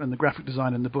layout and the graphic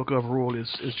design in the book overall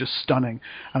is just stunning,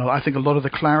 and I think a lot of the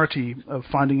clarity of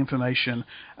finding information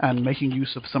and making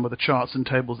use of some of the charts and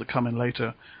tables that come in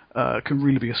later can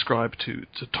really be ascribed to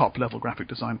top level graphic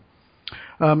design.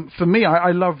 For me,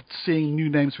 I loved seeing new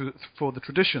names for the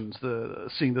traditions,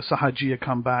 seeing the Sahajia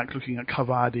come back, looking at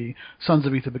Kavadi, Sons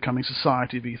of Ether becoming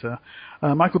Society of Ether.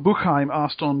 Michael Buchheim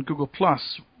asked on Google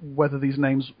Plus whether these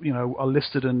names, are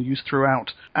listed and used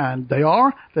throughout, and they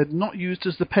are. They're not used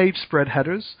as the page spread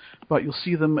headers, but you'll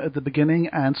see them at the beginning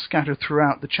and scattered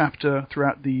throughout the chapter,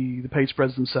 throughout the page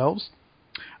spreads themselves.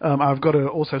 I've got to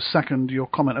also second your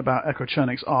comment about Echo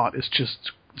Chernik's art. It's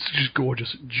just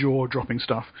gorgeous, jaw-dropping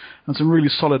stuff, and some really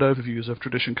solid overviews of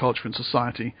tradition, culture, and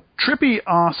society. Trippy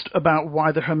asked about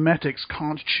why the Hermetics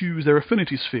can't choose their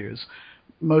affinity spheres.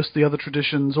 All the other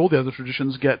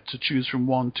traditions get to choose from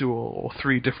 1, 2, or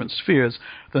 3 different spheres.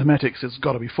 The Hermetics, it's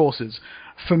got to be forces.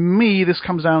 For me, this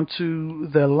comes down to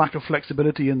their lack of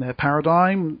flexibility in their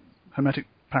paradigm. Hermetic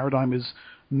paradigm is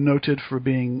noted for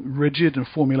being rigid and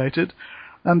formulated.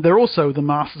 And they're also the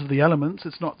masters of the elements.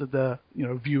 It's not that they're,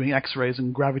 viewing X-rays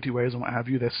and gravity waves and what have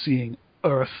you. They're seeing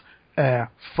earth, air,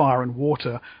 fire, and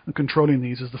water and controlling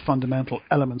these as the fundamental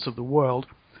elements of the world.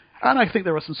 And I think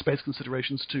there are some space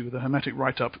considerations too. The Hermetic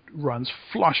write-up runs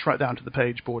flush right down to the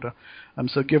page border.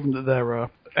 So given that there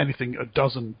are anything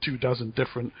 2 dozen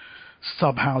different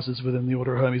sub-houses within the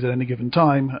Order of Hermes at any given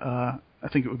time, I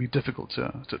think it would be difficult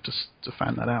to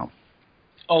fan that out.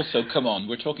 Also, come on,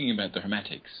 we're talking about the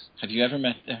Hermetics. Have you ever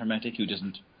met a Hermetic who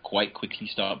doesn't quite quickly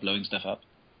start blowing stuff up?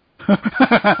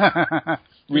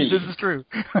 Really? This is true.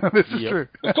 This is true.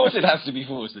 Of course it has to be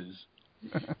forces.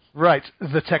 Right,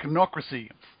 the Technocracy.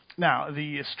 Now,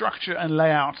 the structure and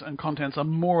layout and contents are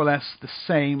more or less the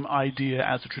same idea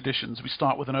as the traditions. We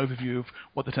start with an overview of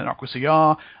what the Technocracy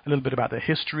are, a little bit about their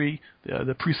history,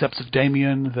 the precepts of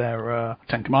Damien, their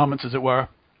 10 Commandments, as it were,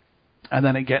 and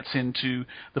then it gets into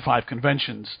the 5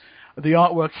 conventions. The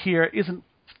artwork here isn't,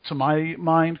 to my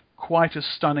mind, quite as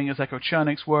stunning as Echo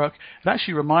Chernik's work. It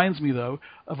actually reminds me, though,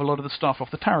 of a lot of the stuff off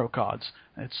the tarot cards.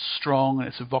 It's strong, and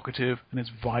it's evocative, and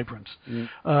it's vibrant.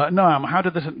 Noam, how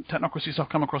did the Technocracy stuff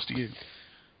come across to you?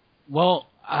 Well,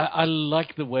 I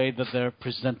like the way that they're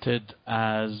presented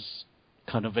as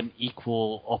kind of an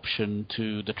equal option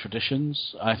to the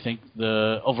traditions. I think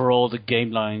overall the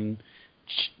game line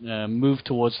move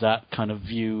towards that kind of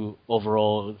view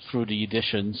overall through the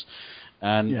editions,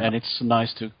 and it's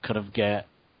nice to kind of get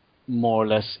more or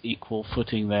less equal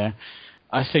footing there.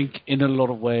 I think in a lot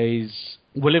of ways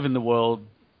we live in the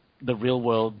real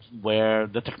world where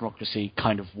the Technocracy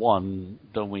kind of won,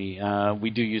 don't we? We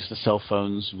do use the cell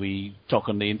phones, we talk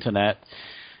on the internet.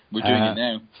 We're doing it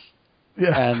now.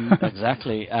 Yeah. And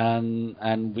exactly,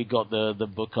 and we got the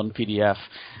book on PDF,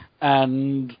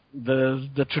 and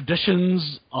the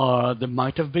traditions are the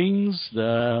might have beens,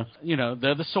 they're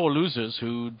the sore losers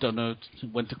who don't know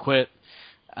when to quit,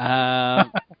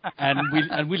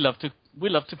 and we love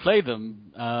to play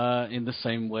them in the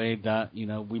same way that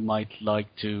we might like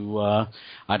to.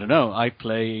 I don't know.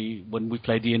 When we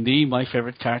play D&D. My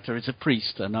favorite character is a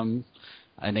priest, and I'm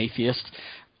an atheist.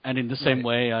 And in the same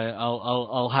way,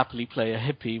 I'll happily play a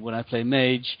hippie when I play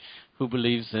mage, who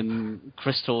believes in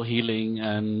crystal healing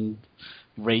and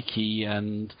Reiki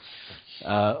and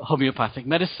homeopathic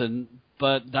medicine.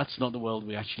 But that's not the world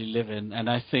we actually live in. And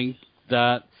I think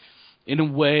that, in a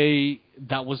way,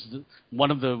 that was one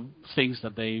of the things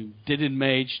that they did in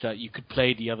Mage, that you could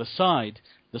play the other side,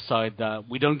 the side that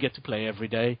we don't get to play every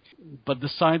day. But the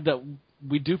side that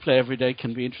we do play every day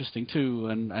can be interesting too,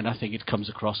 and I think it comes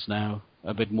across now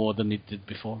a bit more than it did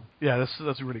before. Yeah,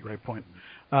 that's a really great point.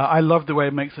 I love the way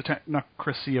it makes the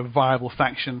technocracy a viable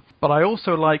faction, but I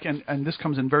also like, and this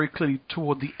comes in very clearly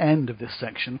toward the end of this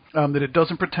section, that it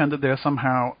doesn't pretend that they're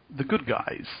somehow the good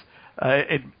guys.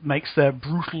 It makes their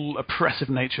brutal, oppressive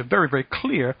nature very, very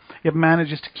clear. It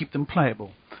manages to keep them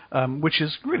playable, which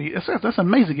is really, that's an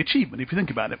amazing achievement if you think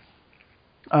about it.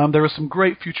 There are some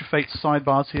great Future Fate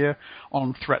sidebars here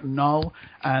on Threat Null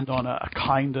and on a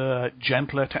kinder,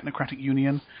 gentler technocratic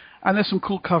union. And there's some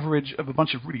cool coverage of a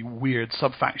bunch of really weird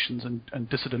sub-factions and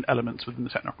dissident elements within the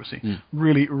technocracy.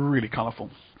 Really, really colourful.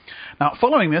 Now,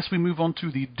 following this, we move on to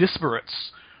the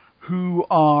Disparates, who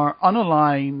are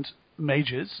unaligned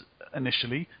mages,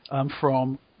 initially,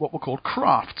 from what were called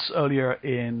crafts earlier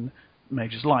in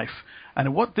Mage's life.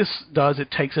 And what this does,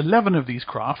 it takes 11 of these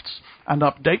crafts and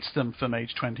updates them for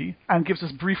Mage 20 and gives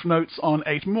us brief notes on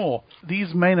 8 more.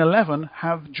 These main 11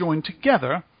 have joined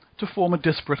together to form a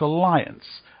disparate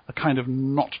alliance, a kind of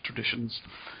knot traditions.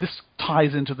 This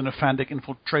ties into the Nephandic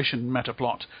infiltration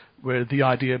metaplot, where the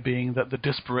idea being that the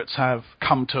Disparates have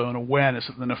come to an awareness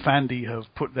that the Nephandi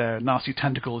have put their nasty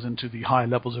tentacles into the higher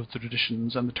levels of the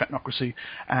traditions and the technocracy,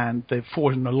 and they've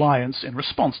forged an alliance in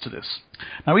response to this.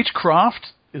 Now, each craft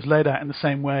is laid out in the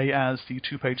same way as the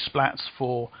 2-page splats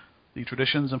for the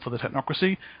traditions and for the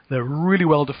technocracy. They're really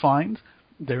well defined.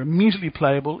 They're immediately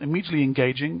playable, immediately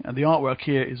engaging, and the artwork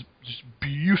here is just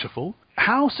beautiful.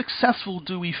 How successful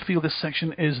do we feel this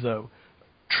section is, though?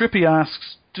 Trippy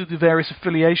asks, do the various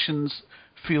affiliations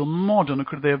feel modern, or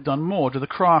could they have done more? Do the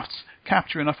crafts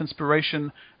capture enough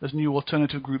inspiration as new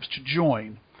alternative groups to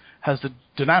join? Has the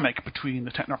dynamic between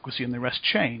the technocracy and the rest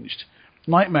changed?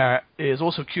 Nightmare is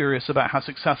also curious about how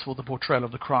successful the portrayal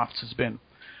of the crafts has been.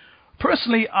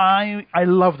 Personally, I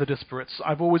love the Disparates.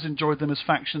 I've always enjoyed them as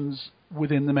factions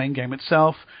within the main game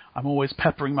itself. I'm always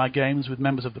peppering my games with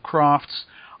members of the crafts.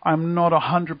 I'm not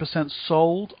 100%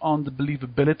 sold on the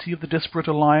believability of the Disparate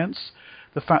Alliance.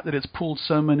 The fact that it's pulled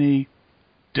so many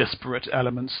disparate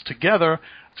elements together,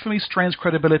 for me, strains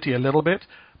credibility a little bit.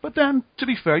 But then, to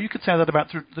be fair, you could say that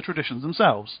about the traditions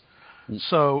themselves.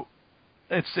 So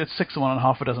it's 6 of one and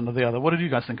half a dozen of the other. What did you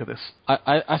guys think of this?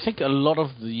 I think a lot of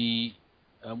the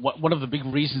one of the big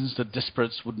reasons that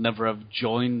Disparates would never have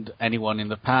joined anyone in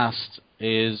the past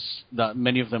is that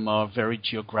many of them are very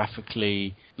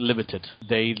geographically limited.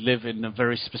 They live in a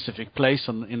very specific place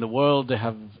in the world. They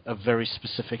have a very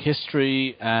specific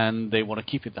history, and they want to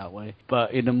keep it that way.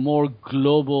 But in a more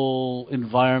global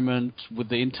environment with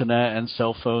the internet and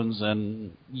cell phones,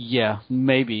 and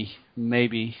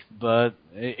maybe, but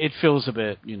it feels a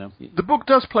bit, The book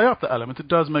does play up the element. It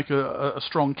does make a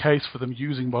strong case for them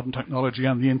using modern technology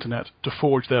and the internet to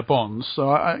forge their bonds.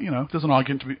 So, there's an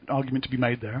argument to be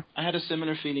made there. I had a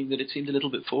similar feeling that it seemed a little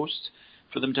bit forced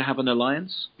for them to have an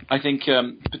alliance. I think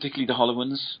particularly the Hollow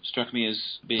Ones struck me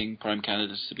as being prime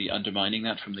candidates to be undermining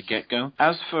that from the get-go.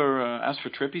 As for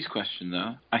Trippy's question,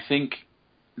 though, I think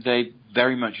they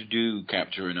very much do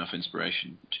capture enough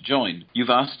inspiration to join. You've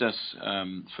asked us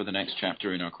for the next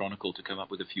chapter in our chronicle to come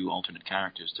up with a few alternate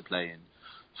characters to play in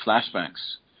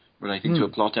flashbacks relating to a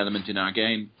plot element in our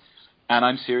game, and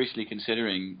I'm seriously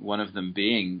considering one of them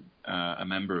being a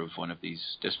member of one of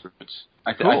these Disparates.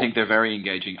 I think they're very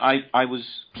engaging. I was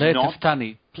Play not...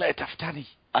 Taftani.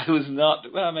 I was not...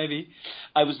 Well, maybe.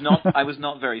 I was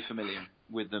not very familiar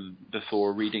with them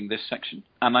before reading this section.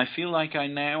 And I feel like I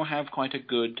now have quite a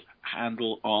good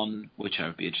handle on which I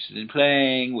would be interested in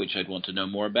playing, which I'd want to know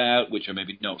more about, which are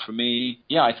maybe not for me.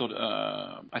 Yeah, I thought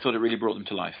it really brought them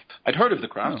to life. I'd heard of the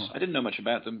crafts. I didn't know much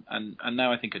about them, and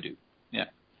now I think I do. Yeah.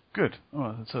 Good.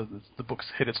 Well, so the book's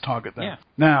hit its target there. Yeah.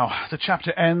 Now, the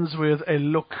chapter ends with a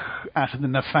look at the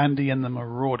Nephandi and the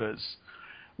Marauders.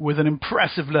 With an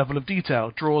impressive level of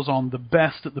detail, draws on the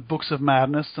best that the Books of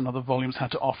Madness and other volumes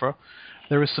had to offer.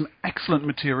 There is some excellent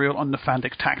material on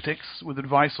Nephandic tactics, with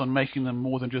advice on making them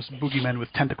more than just boogeymen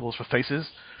with tentacles for faces.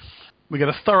 We get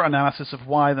a thorough analysis of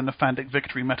why the Nephandic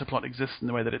victory metaplot exists in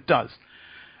the way that it does.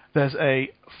 There's a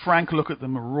frank look at the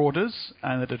Marauders,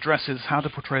 and it addresses how to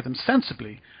portray them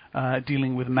sensibly,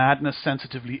 dealing with madness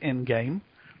sensitively in-game.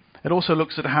 It also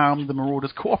looks at how the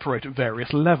Marauders cooperate at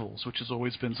various levels, which has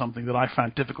always been something that I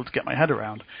found difficult to get my head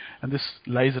around, and this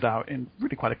lays it out in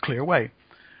really quite a clear way.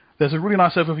 There's a really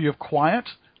nice overview of Quiet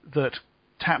that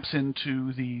taps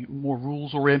into the more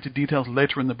rules-oriented details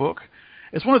later in the book.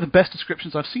 It's one of the best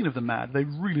descriptions I've seen of the Mad. They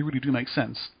really, really do make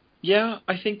sense. Yeah,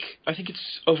 I think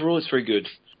overall it's very good.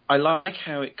 I like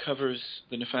how it covers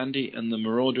the Nefandi and the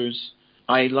Marauders.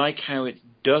 I like how it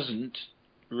doesn't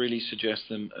really suggest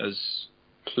them as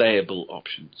playable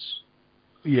options.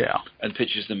 Yeah. And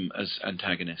pitches them as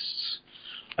antagonists.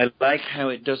 I like how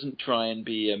it doesn't try and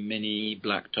be a mini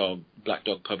Black Dog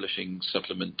Publishing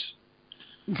supplement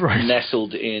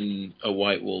nestled in a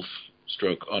White Wolf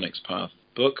 / Onyx Path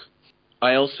book.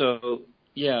 I also,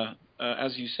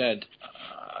 as you said,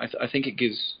 I think it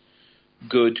gives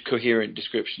good, coherent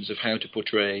descriptions of how to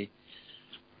portray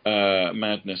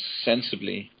madness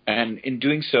sensibly, and in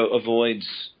doing so avoids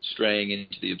straying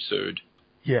into the absurd.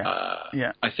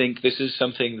 I think this is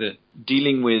something that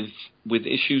dealing with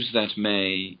issues that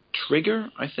may trigger,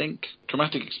 I think,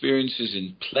 traumatic experiences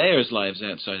in players' lives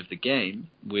outside of the game,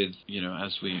 with,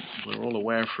 as we're all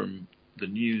aware from the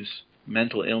news,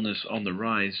 mental illness on the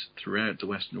rise throughout the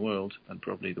Western world, and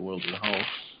probably the world as a whole.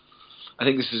 I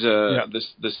think this is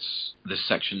this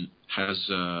section has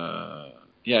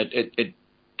it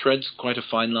treads quite a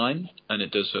fine line, and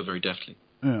it does so very deftly.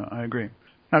 Yeah, I agree.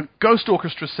 Now, Ghost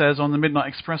Orchestra says on the Midnight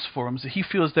Express forums that he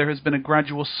feels there has been a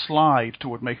gradual slide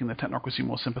toward making the technocracy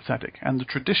more sympathetic, and the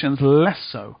traditions less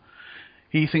so.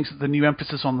 He thinks that the new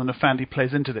emphasis on the Nefandi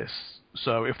plays into this.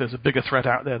 So if there's a bigger threat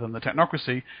out there than the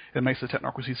technocracy, it makes the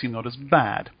technocracy seem not as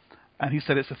bad. And he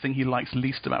said it's the thing he likes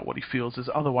least about what he feels is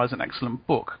otherwise an excellent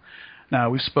book. Now,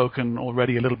 we've spoken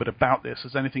already a little bit about this.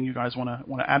 Is there anything you guys want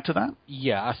to add to that?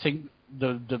 Yeah, I think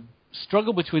the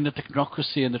struggle between the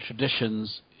technocracy and the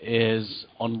traditions is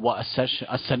on what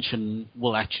Ascension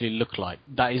will actually look like.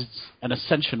 That is an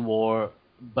Ascension war,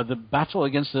 but the battle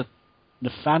against the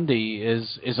Nefandi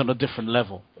is on a different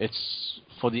level. It's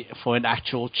for an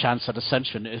actual chance at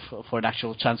Ascension, for an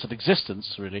actual chance at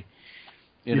existence, really,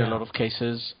 in a lot of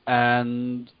cases.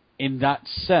 And in that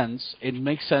sense, it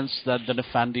makes sense that the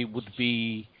Nefandi would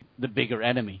be the bigger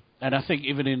enemy. And I think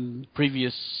even in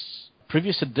previous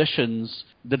editions,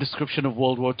 the description of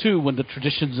World War II, when the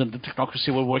traditions and the technocracy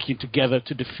were working together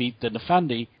to defeat the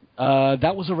Nefandi,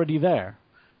 that was already there.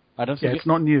 I don't think it's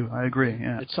not new. I agree.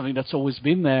 Yeah, it's something that's always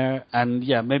been there, and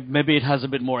maybe it has a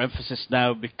bit more emphasis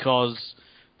now because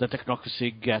the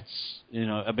technocracy gets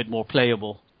a bit more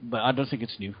playable. But I don't think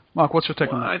it's new. Mark, what's your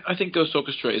take on that? I think Ghost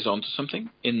Orchestra is onto something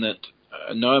in that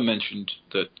Noah mentioned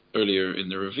that earlier in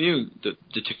the review that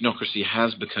the technocracy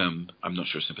has become, I'm not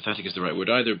sure sympathetic is the right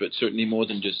word either, but certainly more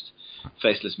than just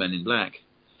faceless men in black.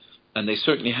 And they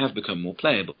certainly have become more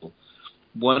playable.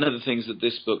 One of the things that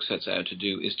this book sets out to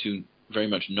do is to very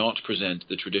much not present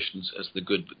the traditions as the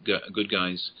good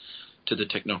guys to the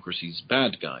technocracy's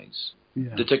bad guys.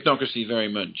 Yeah. The technocracy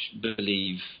very much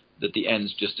believe that the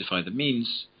ends justify the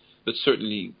means, but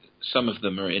certainly some of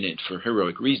them are in it for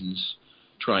heroic reasons,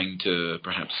 trying to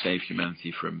perhaps save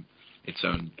humanity from its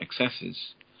own excesses.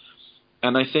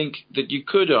 And I think that you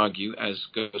could argue, as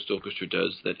Ghost Orchestra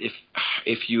does, that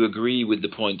if you agree with the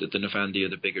point that the Nefandi are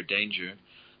the bigger danger,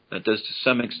 that does to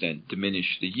some extent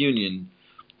diminish the Union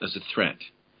as a threat.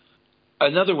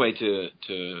 Another way to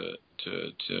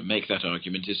make that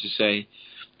argument is to say,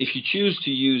 if you choose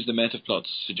to use the metaplot's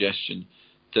suggestion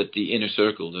that the inner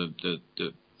circle,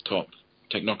 the top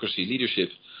technocracy leadership,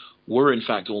 were in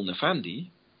fact all Nefandi,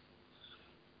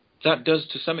 that does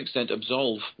to some extent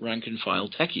absolve rank-and-file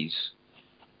techies.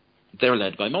 They're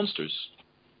led by monsters.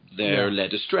 They're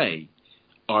led astray.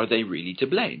 Are they really to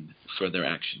blame for their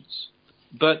actions?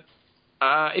 But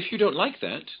if you don't like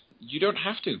that, you don't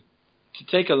have to. To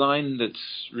take a line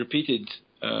that's repeated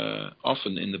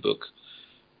often in the book,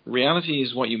 reality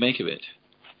is what you make of it.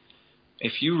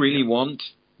 If you really want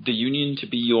the Union to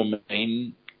be your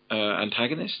main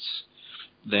antagonists,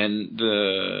 then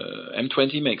the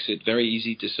M20 makes it very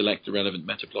easy to select the relevant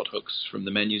metaplot hooks from the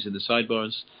menus in the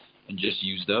sidebars and just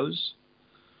use those.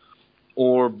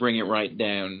 Or bring it right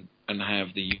down and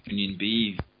have the Union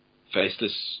be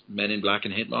faceless men in black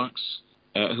and hit marks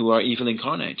who are evil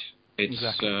incarnate.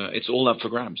 It's all up for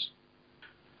grabs.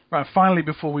 Right, finally,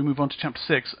 before we move on to Chapter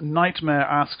 6, Nightmare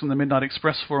asks on the Midnight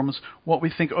Express forums what we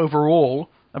think overall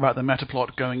about the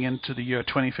metaplot going into the year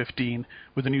 2015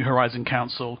 with the New Horizon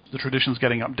Council, the traditions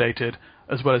getting updated,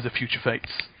 as well as the future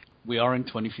fates. We are in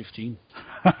 2015.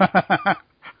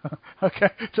 Okay,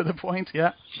 to the point,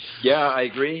 yeah. Yeah, I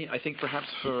agree. I think perhaps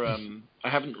for I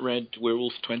haven't read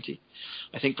Werewolf 20.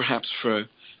 I think perhaps for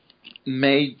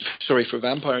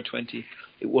Vampire 20,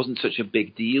 it wasn't such a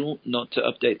big deal not to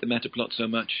update the metaplot so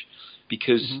much,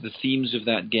 because the themes of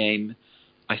that game,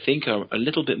 I think, are a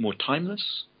little bit more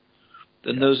timeless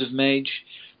than those of Mage,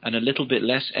 and a little bit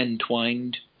less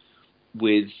entwined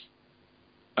with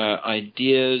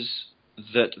ideas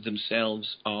that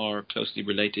themselves are closely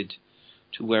related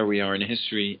to where we are in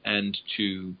history and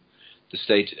to the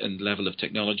state and level of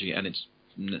technology and its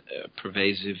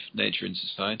pervasive nature in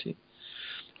society.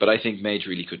 But I think Mage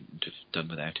really couldn't have done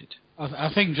without it.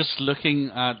 I think just looking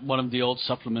at one of the old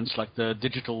supplements like the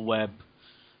Digital Web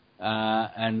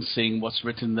and seeing what's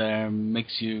written there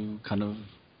makes you kind of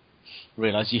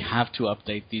realize you have to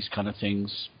update these kind of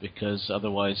things, because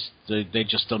otherwise they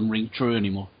just don't ring true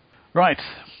anymore. Right.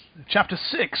 Chapter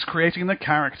 6, Creating the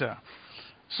Character.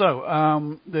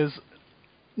 So, there's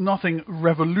nothing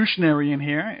revolutionary in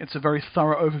here. It's a very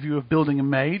thorough overview of building a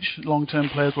mage. Long-term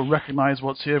players will recognize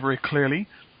what's here very clearly.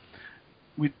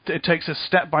 It takes us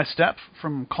step by step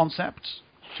from concept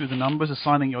to the numbers,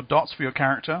 assigning your dots for your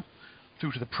character,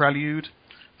 through to the prelude,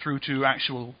 through to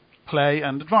actual play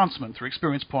and advancement through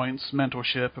experience points,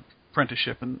 mentorship,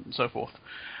 apprenticeship, and so forth.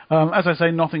 As I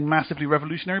say, nothing massively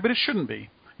revolutionary, but it shouldn't be.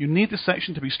 You need this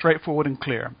section to be straightforward and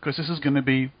clear, because this is going to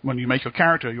be, when you make your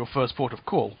character, your first port of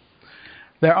call.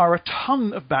 There are a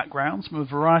ton of backgrounds from a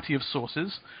variety of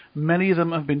sources. Many of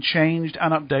them have been changed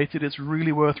and updated. It's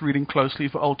really worth reading closely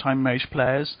for old-time Mage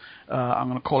players. I'm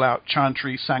going to call out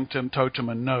Chantry, Sanctum, Totem,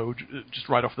 and Node, just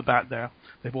right off the bat there.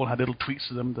 They've all had little tweaks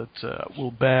to them that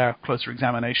will bear closer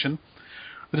examination.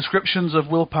 The descriptions of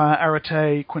willpower,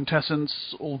 arete,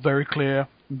 quintessence, all very clear,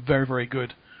 very, very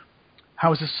good.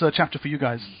 How is this chapter for you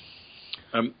guys?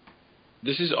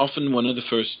 This is often one of the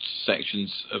first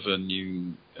sections of a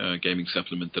new gaming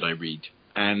supplement that I read.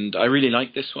 And I really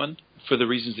like this one for the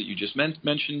reasons that you just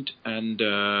mentioned, and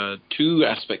two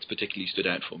aspects particularly stood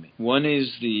out for me. One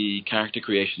is the character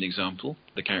creation example,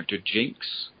 the character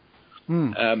Jinx.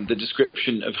 The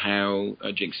description of how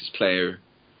Jinx's player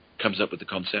comes up with the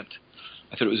concept.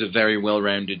 I thought it was a very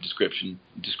well-rounded description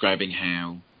describing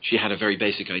how she had a very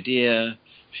basic idea.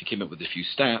 She came up with a few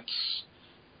stats.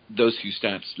 Those few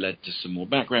stats led to some more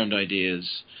background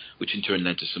ideas, which in turn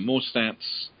led to some more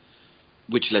stats,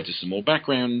 which led to some more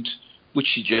background, which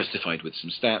she justified with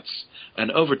some stats.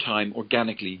 And over time,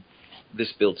 organically,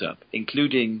 this built up,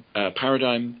 including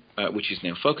Paradigm, which is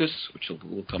now Focus, which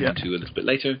we'll come into a little bit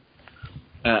later.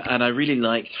 And I really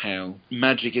liked how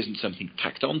magic isn't something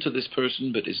tacked onto this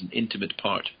person, but is an intimate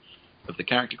part of the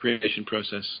character creation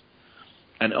process.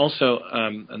 And also,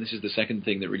 and this is the second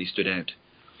thing that really stood out,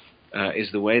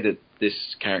 is the way that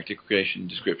this character creation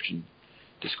description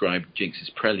described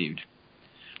Jinx's prelude.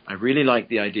 I really like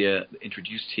the idea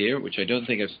introduced here, which I don't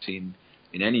think I've seen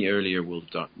in any earlier World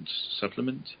of Darkness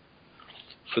supplement,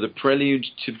 for the prelude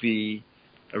to be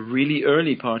a really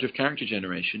early part of character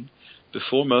generation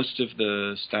before most of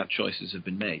the stat choices have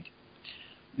been made.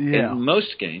 Yeah. In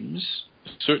most games,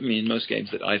 certainly in most games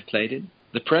that I've played in,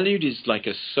 the prelude is like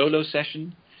a solo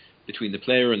session between the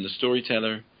player and the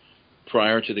storyteller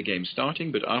prior to the game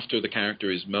starting, but after the character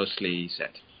is mostly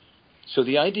set. So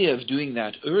the idea of doing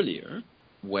that earlier,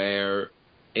 where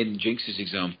in Jinx's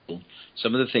example,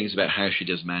 some of the things about how she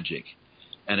does magic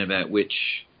and about what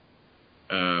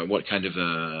kind of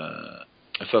a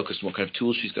focus and what kind of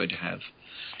tools she's going to have,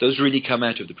 those really come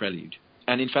out of the prelude.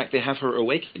 And in fact, they have her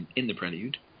awaken in the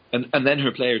prelude, and then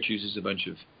her player chooses a bunch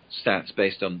of stats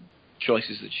based on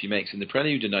choices that she makes in the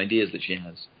prelude and ideas that she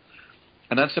has.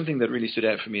 And that's something that really stood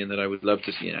out for me and that I would love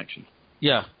to see in action.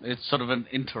 Yeah, it's sort of an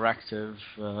interactive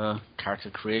character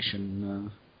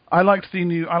creation. I liked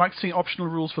seeing optional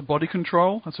rules for body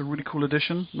control. That's a really cool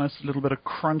addition. Nice little bit of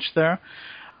crunch there.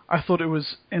 I thought it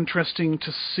was interesting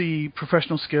to see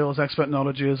professional skills, expert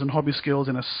knowledges, and hobby skills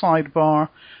in a sidebar.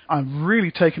 I'm really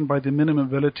taken by the minimum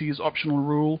abilities optional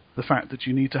rule, the fact that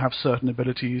you need to have certain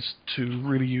abilities to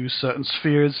really use certain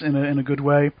spheres in a good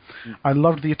way. I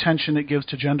loved the attention it gives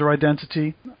to gender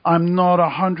identity. I'm not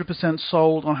 100%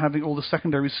 sold on having all the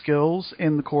secondary skills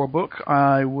in the core book.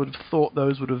 I would have thought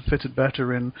those would have fitted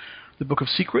better in the Book of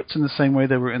Secrets in the same way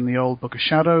they were in the old Book of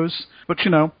Shadows. But,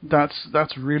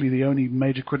 that's really the only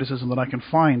major criticism that I can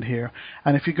find here.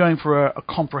 And if you're going for a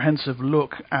comprehensive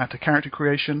look at a character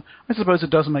creation, I suppose it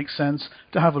does make sense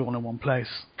to have it all in one place.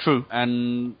 True.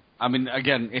 And, I mean,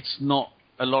 again,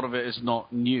 a lot of it is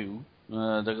not new.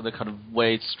 The kind of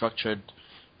way it's structured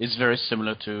is very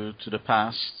similar to the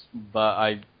past,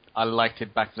 but I liked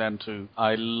it back then too.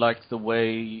 I liked the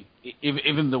way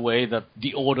even the way that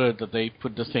the order that they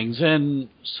put the things in,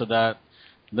 so that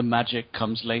the magic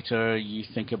comes later. You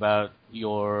think about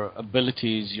your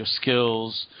abilities, your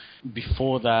skills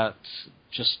before that,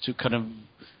 just to kind of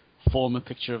form a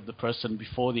picture of the person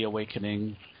before the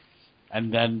awakening,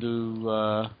 and then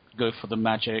to go for the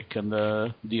magic and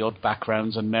the odd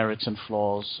backgrounds and merits and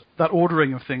flaws. That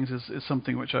ordering of things is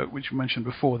something which you mentioned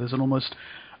before. There's an almost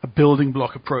a building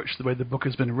block approach to the way the book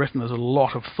has been written. There's a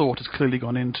lot of thought has clearly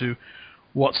gone into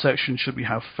what section should we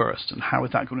have first, and how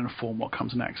is that going to inform what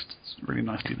comes next. It's really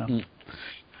nicely done.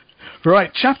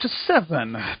 Right, Chapter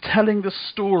 7, Telling the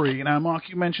Story. Now, Mark,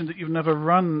 you mentioned that you've never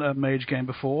run a Mage game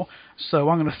before, so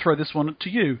I'm going to throw this one to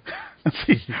you and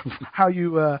see how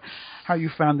you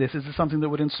found this. Is this something that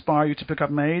would inspire you to pick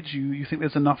up Mage? You think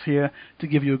there's enough here to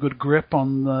give you a good grip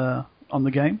on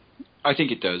the game? I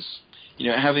think it does.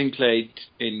 Having played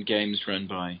in games run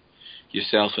by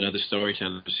yourself and other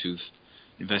storytellers who've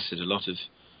invested a lot of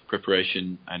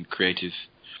preparation and creative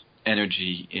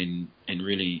energy in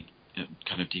really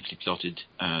kind of deeply plotted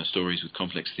stories with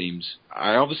complex themes,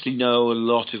 I obviously know a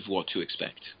lot of what to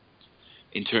expect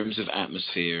in terms of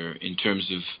atmosphere, in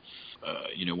terms of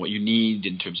what you need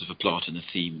in terms of a plot and a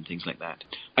theme and things like that.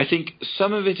 I think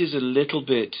some of it is a little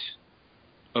bit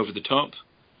over the top.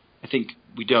 I think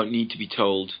we don't need to be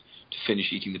told to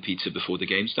finish eating the pizza before the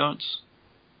game starts.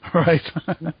 Right.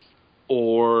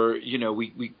 Or,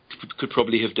 we could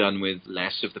probably have done with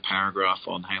less of the paragraph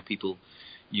on how people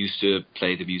used to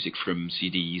play the music from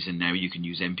CDs and now you can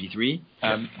use MP3.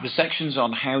 The sections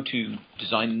on how to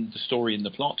design the story and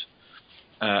the plot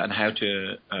and how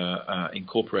to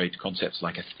incorporate concepts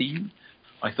like a theme,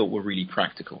 I thought were really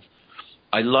practical.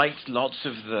 I liked lots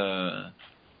of the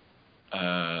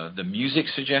music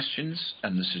suggestions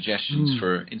and the suggestions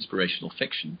for inspirational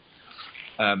fiction.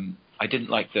 I didn't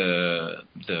like the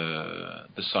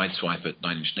sideswipe at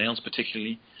Nine Inch Nails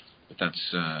particularly, but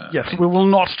that's... yes, we will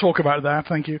not talk about that,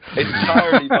 thank you.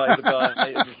 Entirely by the by,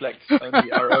 it reflects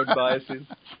only our own biases.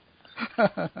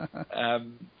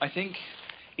 I think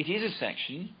it is a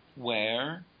section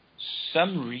where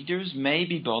some readers may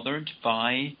be bothered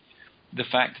by the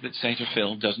fact that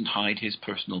Sater-Phil doesn't hide his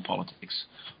personal politics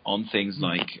on things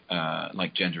like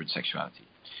gender and sexuality.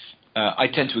 I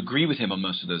tend to agree with him on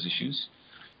most of those issues,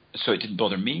 so it didn't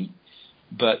bother me,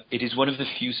 but it is one of the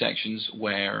few sections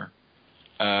where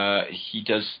he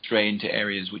does stray into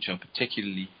areas which are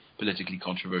particularly politically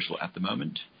controversial at the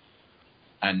moment,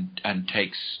 and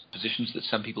takes positions that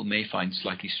some people may find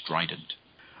slightly strident.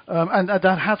 And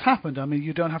that has happened. I mean,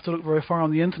 you don't have to look very far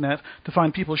on the internet to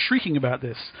find people shrieking about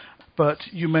this. But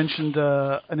you mentioned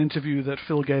an interview that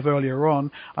Phil gave earlier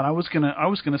on, and I was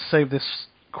gonna save this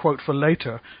quote for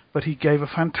later, but he gave a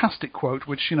fantastic quote,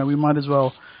 which we might as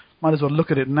well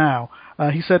look at it now.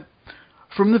 He said,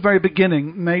 "From the very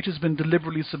beginning, Mage has been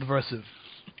deliberately subversive.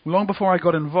 Long before I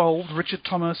got involved, Richard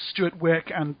Thomas, Stuart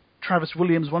Wick, and Travis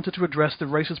Williams wanted to address the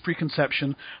racist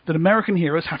preconception that American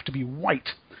heroes have to be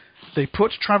white. They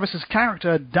put Travis's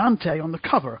character, Dante, on the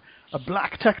cover, a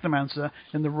black technomancer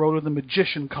in the role of the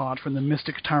magician card from the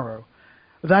Mystic Tarot.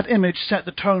 That image set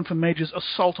the tone for Mage's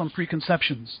assault on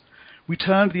preconceptions. We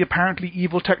turned the apparently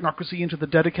evil technocracy into the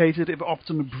dedicated, if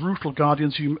often brutal,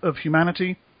 guardians of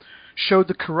humanity, showed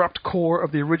the corrupt core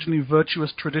of the originally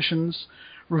virtuous traditions,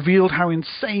 revealed how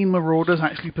insane marauders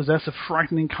actually possess a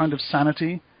frightening kind of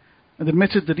sanity, and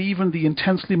admitted that even the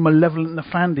intensely malevolent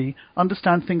Nefandi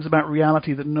understand things about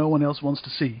reality that no one else wants to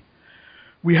see.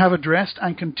 We have addressed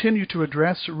and continue to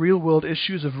address real-world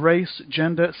issues of race,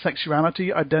 gender,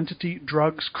 sexuality, identity,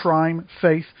 drugs, crime,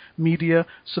 faith, media,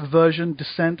 subversion,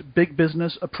 dissent, big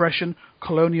business, oppression,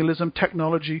 colonialism,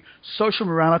 technology, social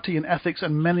morality and ethics,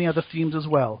 and many other themes as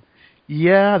well.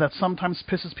 Yeah, that sometimes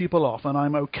pisses people off, and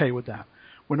I'm okay with that.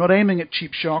 We're not aiming at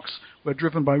cheap shocks. We're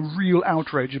driven by real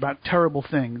outrage about terrible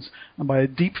things and by a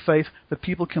deep faith that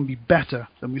people can be better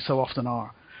than we so often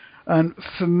are." And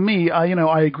for me,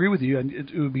 I agree with you, and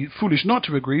it would be foolish not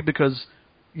to agree, because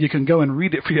you can go and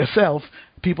read it for yourself.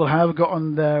 People have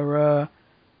gotten their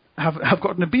have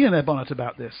gotten a bee in their bonnet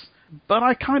about this. But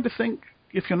I kind of think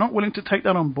if you're not willing to take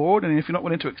that on board, and if you're not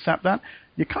willing to accept that,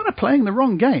 you're kind of playing the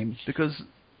wrong game, because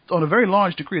on a very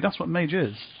large degree, that's what Mage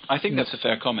is. I think that's a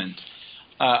fair comment.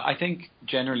 I think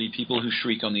generally people who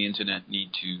shriek on the internet need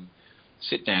to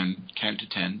sit down, count to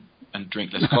 10, and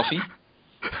drink less coffee.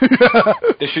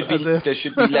 There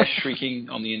should be less shrieking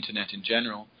on the internet in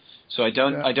general. So I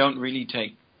don't really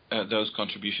take those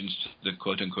contributions to the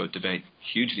quote unquote debate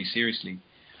hugely seriously.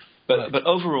 But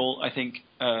overall, I think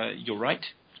you're right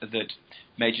that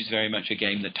Mage is very much a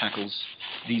game that tackles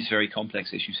these very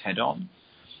complex issues head on,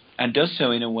 and does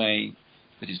so in a way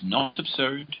that is not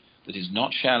absurd, that is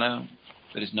not shallow,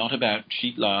 that is not about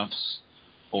cheap laughs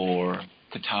or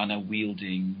katana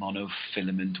wielding,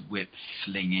 monofilament whip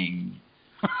flinging.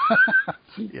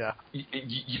 Yeah.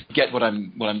 You get what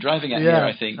I'm driving at here,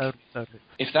 I think. Totally.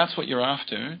 If that's what you're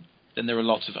after, then there are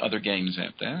lots of other games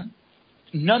out there.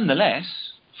 Nonetheless,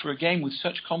 for a game with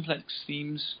such complex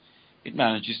themes, it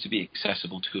manages to be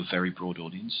accessible to a very broad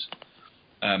audience.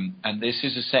 And this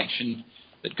is a section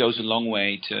that goes a long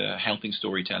way to helping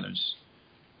storytellers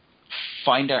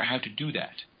find out how to do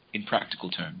that in practical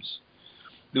terms.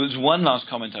 There was one last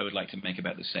comment I would like to make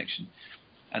about this section,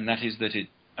 and that is that it,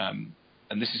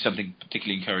 and this is something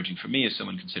particularly encouraging for me as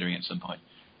someone considering at some point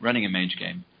running a mage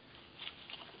game,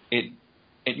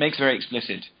 it makes very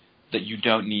explicit that you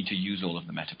don't need to use all of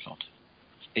the meta plot.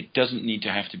 It doesn't need to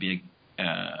have to be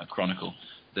a chronicle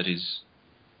that is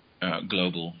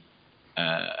global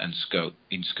and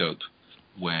in scope,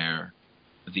 where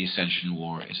the Ascension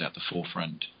War is at the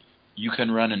forefront. You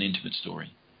can run an intimate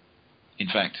story. In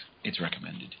fact, it's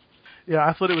recommended. Yeah,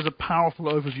 I thought it was a powerful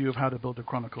overview of how to build a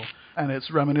chronicle, and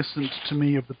it's reminiscent to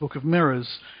me of the Book of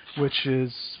Mirrors, which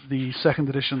is the second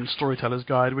edition Storyteller's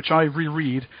Guide, which I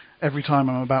reread every time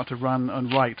I'm about to run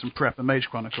and write and prep a Mage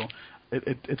Chronicle.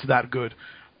 It's that good.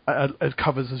 It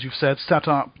covers, as you've said,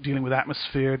 setup, dealing with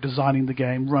atmosphere, designing the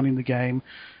game, running the game,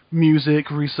 music,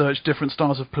 research, different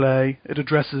styles of play. It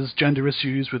addresses gender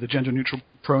issues with the gender-neutral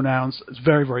pronouns. It's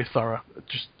very, very thorough.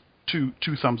 Just two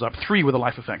thumbs up. 3 with a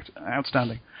life effect.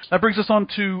 Outstanding. That brings us on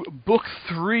to Book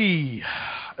 3,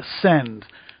 Ascend.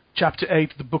 Chapter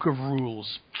 8, The Book of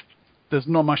Rules. There's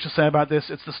not much to say about this.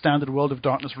 It's the standard World of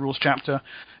Darkness rules chapter.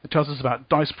 It tells us about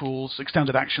dice pools,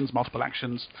 extended actions, multiple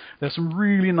actions. There's some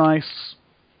really nice,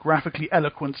 graphically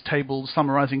eloquent tables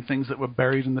summarizing things that were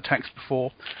buried in the text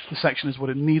before. This section is what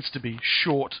it needs to be: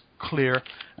 short, clear,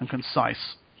 and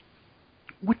concise.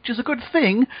 Which is a good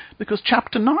thing, because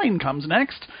Chapter 9 comes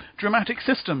next, Dramatic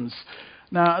Systems.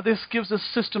 Now, this gives us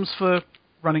systems for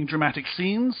running dramatic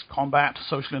scenes, combat,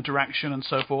 social interaction, and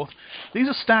so forth. These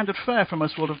are standard fare for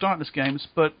most World of Darkness games,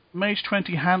 but Mage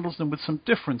 20 handles them with some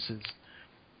differences.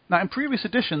 Now, in previous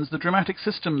editions, the Dramatic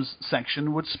Systems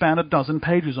section would span a dozen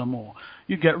pages or more.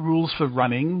 You'd get rules for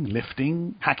running,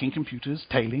 lifting, hacking computers,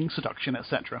 tailing, seduction,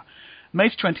 etc.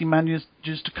 Mage 20 manages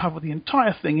to cover the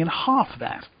entire thing in half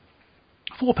that.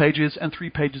 4 pages and 3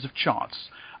 pages of charts.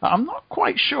 I'm not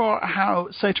quite sure how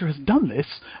Sator has done this.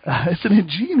 It's an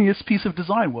ingenious piece of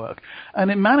design work,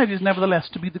 and it manages, nevertheless,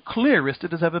 to be the clearest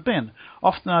it has ever been.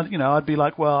 Often, I'd be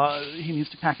like, well, he needs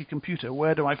to hack a computer.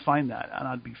 Where do I find that? And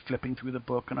I'd be flipping through the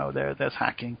book, and there's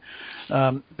hacking.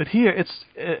 But here, it's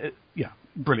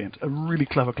brilliant. A really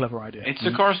clever idea. It's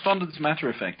a correspondence matter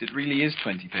effect. It really is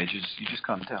 20 pages. You just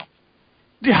can't tell.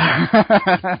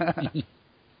 Yeah.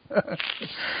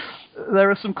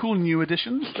 There are some cool new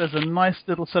additions. There's a nice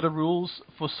little set of rules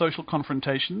for social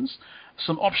confrontations,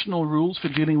 some optional rules for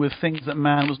dealing with things that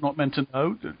man was not meant to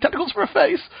know, tentacles for a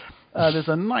face. There's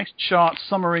a nice chart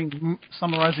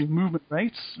summarizing movement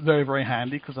rates, very, very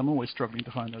handy, because I'm always struggling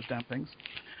to find those damn things.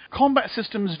 Combat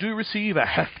systems do receive a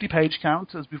hefty page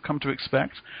count, as we've come to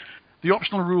expect. The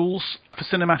optional rules for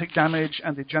cinematic damage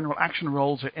and the general action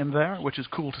rolls are in there, which is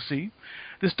cool to see.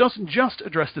 This doesn't just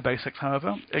address the basics,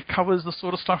 however. It covers the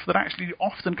sort of stuff that actually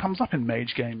often comes up in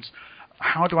mage games.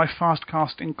 How do I fast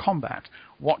cast in combat?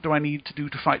 What do I need to do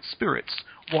to fight spirits?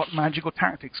 What magical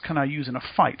tactics can I use in a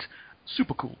fight?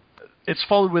 Super cool. It's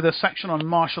followed with a section on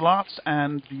martial arts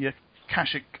and the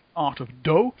Akashic art of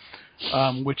Do,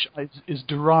 which is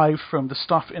derived from the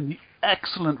stuff in the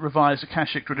excellent revised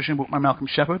Akashic tradition book by Malcolm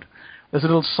Shepard. There's a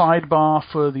little sidebar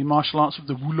for the martial arts of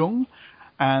the Wulong,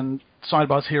 and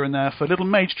sidebars here and there for little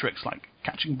mage tricks like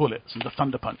catching bullets and the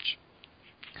thunder punch.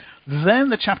 Then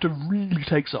the chapter really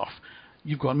takes off.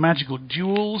 You've got magical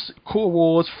duels, core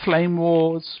wars, flame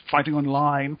wars, fighting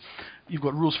online. You've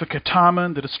got rules for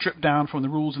Kataman that are stripped down from the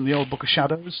rules in the old Book of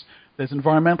Shadows. There's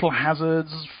environmental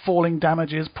hazards, falling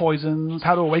damages, poisons,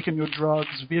 how to awaken your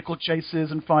drugs, vehicle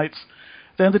chases and fights.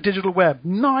 Then the digital web.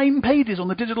 9 pages on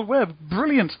the digital web.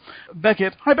 Brilliant.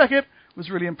 Beckett, hi Beckett, was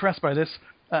really impressed by this.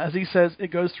 As he says,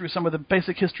 it goes through some of the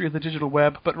basic history of the digital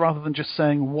web, but rather than just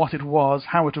saying what it was,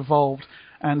 how it evolved,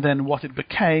 and then what it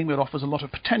became, it offers a lot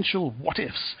of potential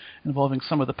what-ifs involving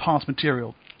some of the past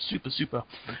material. Super, super.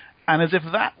 And as if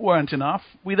that weren't enough,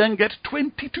 we then get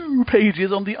 22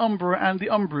 pages on the Umbra and the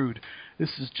Umbrood.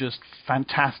 This is just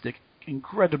fantastic,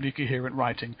 incredibly coherent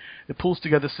writing. It pulls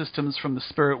together systems from the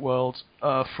spirit world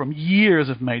from years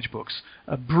of mage books.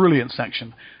 A brilliant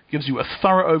section. Gives you a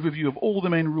thorough overview of all the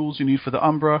main rules you need for the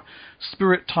Umbra,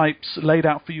 spirit types laid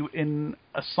out for you in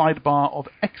a sidebar of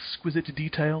exquisite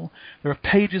detail. There are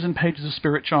pages and pages of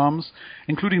spirit charms,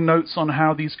 including notes on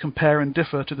how these compare and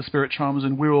differ to the spirit charms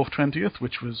in Werewolf 20th,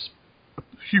 which was a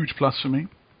huge plus for me.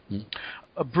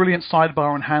 A brilliant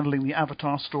sidebar on handling the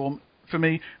Avatar Storm. For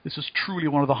me, this is truly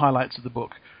one of the highlights of the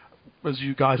book. As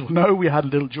you guys will know, we had a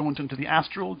little jaunt into the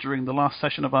Astral during the last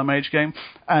session of our Mage game,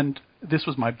 and this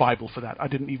was my Bible for that. I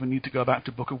didn't even need to go back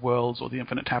to Book of Worlds or the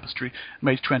Infinite Tapestry.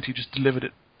 Mage 20 just delivered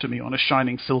it to me on a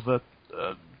shining silver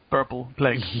purple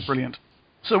plate. Brilliant.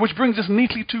 So, which brings us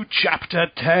neatly to Chapter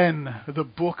 10, the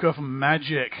Book of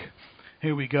Magic.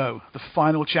 Here we go, the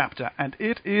final chapter, and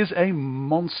it is a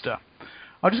monster.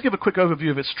 I'll just give a quick overview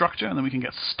of its structure, and then we can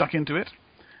get stuck into it.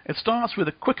 It starts with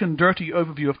a quick and dirty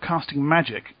overview of casting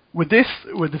magic. With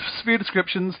the sphere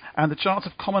descriptions and the charts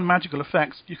of common magical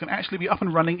effects, you can actually be up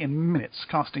and running in minutes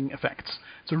casting effects.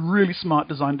 It's a really smart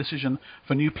design decision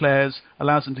for new players,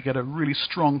 allows them to get a really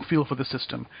strong feel for the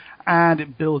system, and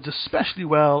it builds especially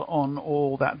well on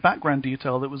all that background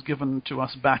detail that was given to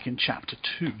us back in Chapter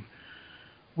 2.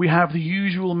 We have the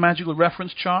usual magical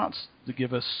reference charts that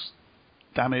give us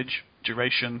damage,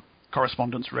 duration,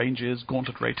 correspondence ranges,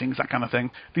 gauntlet ratings, that kind of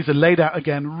thing. These are laid out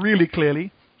again really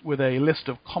clearly with a list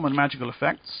of common magical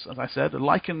effects, as I said,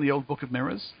 like in the old Book of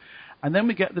Mirrors. And then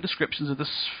we get the descriptions of the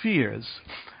spheres.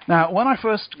 Now, when I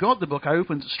first got the book, I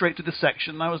opened straight to this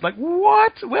section, and I was like,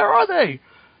 what? Where are they?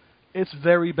 It's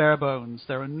very bare bones.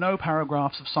 There are no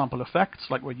paragraphs of sample effects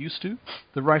like we're used to.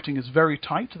 The writing is very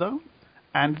tight, though.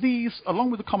 And these, along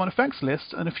with the common effects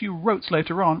list and a few rotes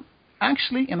later on,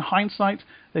 actually, in hindsight,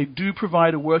 they do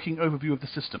provide a working overview of the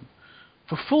system.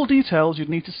 For full details, you'd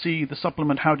need to see the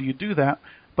supplement How Do You Do That,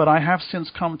 but I have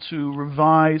since come to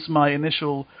revise my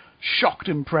initial shocked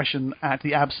impression at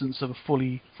the absence of a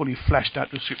fully fleshed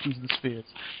out descriptions of the spheres.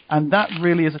 And that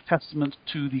really is a testament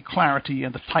to the clarity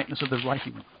and the tightness of the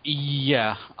writing.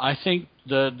 Yeah, I think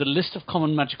the list of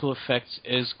common magical effects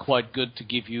is quite good to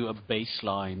give you a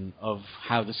baseline of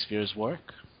how the spheres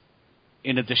work,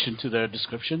 in addition to their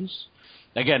descriptions.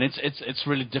 Again, it's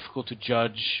really difficult to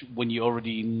judge when you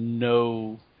already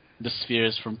know the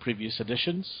spheres from previous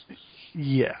editions.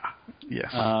 Yeah,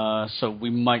 yes. So we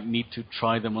might need to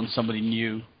try them on somebody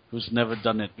new who's never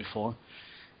done it before.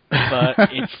 But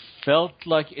it felt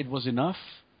like it was enough.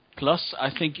 Plus, I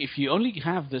think if you only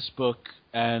have this book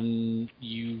and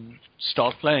you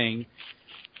start playing,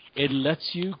 it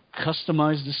lets you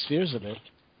customize the spheres a bit.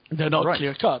 They're not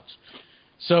clear-cut.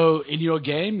 So in your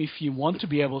game, if you want to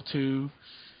be able to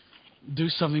do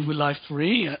something with Life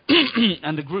 3,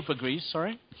 and the group agrees,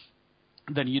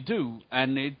 then you do.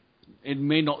 And it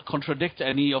may not contradict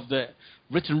any of the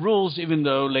written rules, even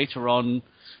though later on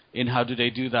in How Do They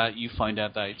Do That, you find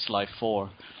out that it's Life 4.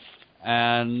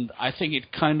 And I think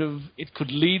it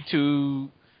could lead to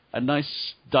a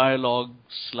nice dialogue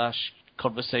 /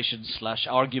 conversation /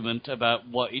 argument about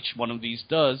what each one of these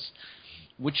does,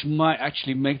 which might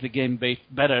actually make the game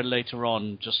better later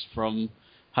on, just from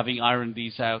having ironed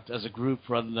these out as a group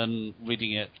rather than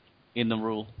reading it in the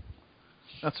rule.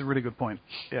 That's a really good point.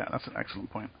 Yeah, that's an excellent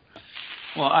point.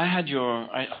 Well, I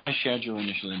shared your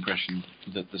initial impression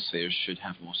that the spheres should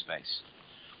have more space.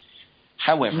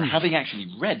 However, having actually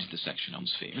read the section on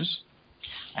spheres,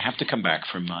 I have to come back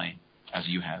from my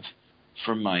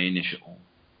initial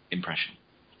impression.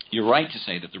 You're right to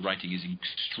say that the writing is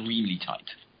extremely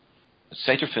tight.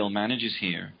 Satterfield manages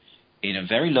here, in a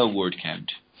very low word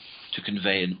count, to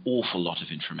convey an awful lot of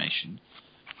information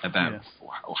about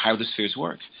how the spheres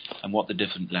work and what the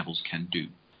different levels can do.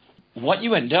 What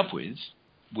you end up with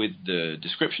the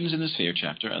descriptions in the sphere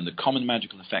chapter and the common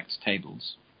magical effects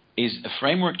tables, is a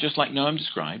framework just like Noam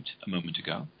described a moment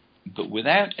ago, but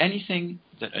without anything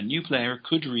that a new player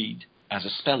could read as a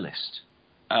spell list.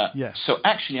 So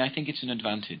actually, I think it's an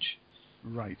advantage.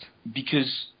 Right.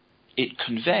 Because it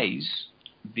conveys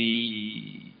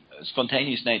the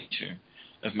spontaneous nature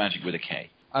of magic with a K.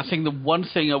 I think the one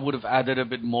thing I would have added a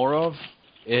bit more of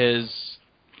is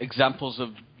examples of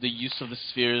the use of the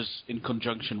spheres in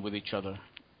conjunction with each other.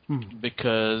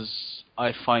 Because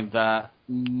I find that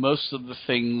most of the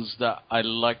things that I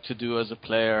like to do as a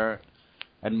player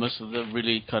and most of the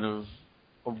really kind of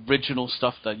original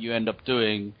stuff that you end up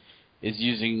doing is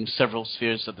using several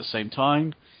spheres at the same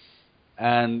time.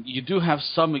 And you do have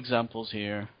some examples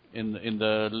here in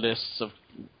the lists of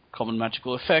common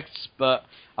magical effects, but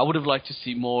I would have liked to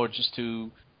see more just to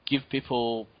give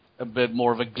people a bit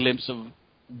more of a glimpse of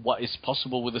what is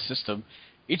possible with the system.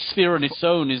 Each sphere on its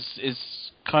own is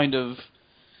kind of,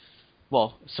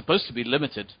 well, supposed to be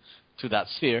limited to that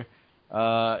sphere.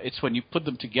 It's when you put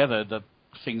them together that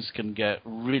things can get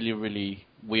really, really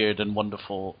weird and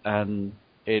wonderful, and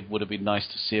it would have been nice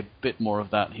to see a bit more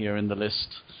of that here in the list.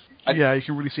 Yeah, you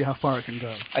can really see how far it can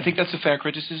go. I think that's a fair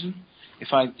criticism.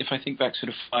 If I think back sort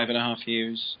of 5.5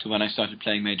 years to when I started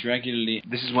playing Mage regularly,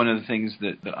 this is one of the things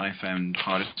that I found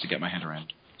hardest to get my head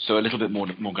around. So a little bit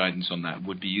more guidance on that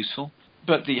would be useful.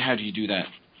 But the how do you do that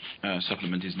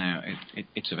supplement is now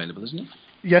it's available, isn't it?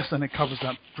 Yes, and it covers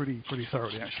that pretty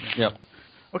thoroughly, actually. Yep.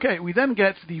 Okay, we then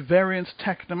get the variant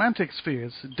technomantic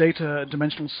spheres, data,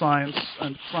 dimensional science,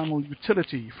 and primal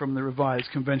utility from the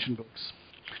revised convention books.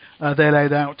 They're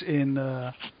laid out in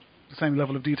the same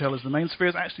level of detail as the main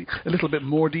spheres, actually a little bit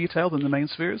more detail than the main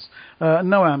spheres.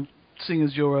 Noam, seeing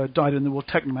as you're a dyed-in-the-wool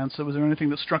technomancer, was there anything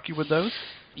that struck you with those?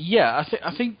 Yeah,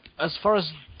 I think as far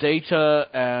as data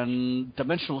and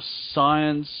dimensional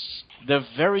science, they're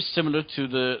very similar to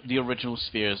the original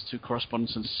spheres, to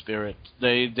Correspondence and Spirit.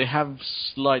 They have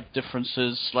slight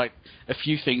differences, like a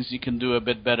few things you can do a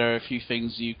bit better, a few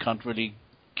things you can't really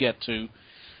get to.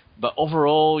 But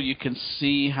overall, you can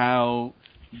see how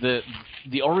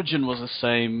the origin was the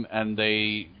same, and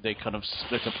they kind of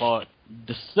split apart.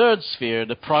 The third sphere,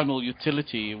 the primal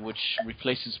utility, which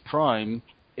replaces Prime,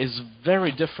 is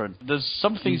very different. There's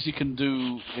some things you can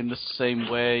do in the same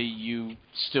way. You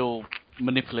still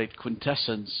manipulate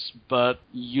quintessence, but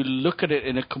you look at it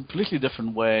in a completely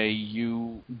different way.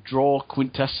 You draw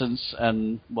quintessence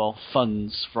and, well,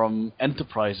 funds from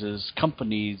enterprises,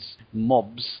 companies,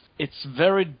 mobs. It's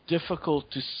very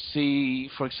difficult to see,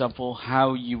 for example,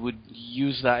 how you would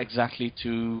use that exactly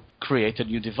to create a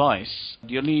new device.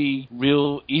 The only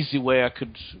real easy way I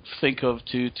could think of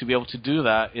to be able to do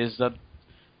that is that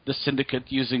the Syndicate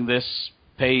using this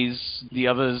pays the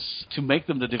others to make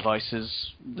them the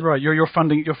devices. Right, you're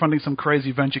funding some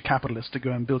crazy venture capitalist to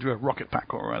go and build you a rocket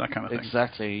pack or that kind of thing.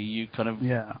 Exactly. You kind of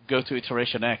go to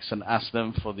Iteration X and ask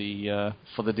them for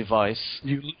the device.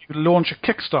 You launch a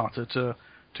Kickstarter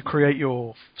to create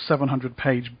your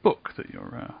 700-page book that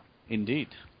you're indeed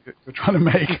you're trying to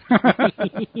make.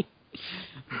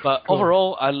 But cool.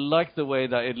 Overall, I like the way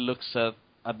that it looks at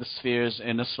the spheres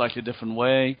in a slightly different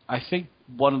way. I think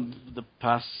one of the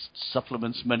past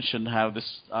supplements mentioned how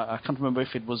this, I can't remember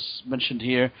if it was mentioned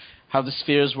here, how the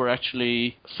spheres were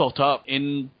actually thought up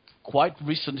in quite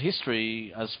recent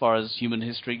history as far as human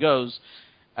history goes.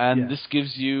 And this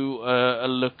gives you a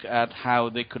look at how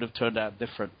they could have turned out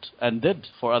different, and did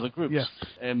for other groups. Yes.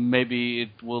 And maybe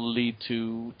it will lead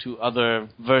to other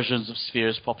versions of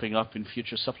spheres popping up in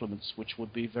future supplements, which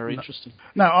would be very interesting.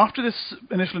 Now, after this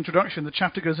initial introduction, the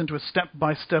chapter goes into a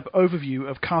step-by-step overview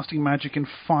of casting magic in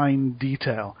fine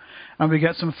detail. And we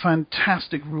get some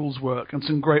fantastic rules work and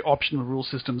some great optional rule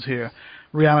systems here.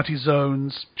 Reality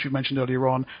zones, which you mentioned earlier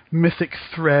on, mythic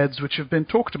threads, which have been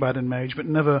talked about in Mage, but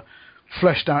never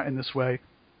fleshed out in this way,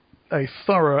 a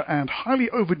thorough and highly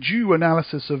overdue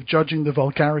analysis of judging the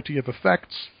vulgarity of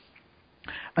effects,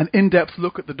 an in-depth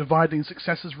look at the dividing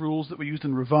successes rules that were used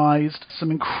and revised,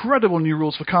 some incredible new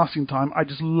rules for casting time. I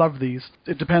just love these.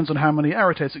 It depends on how many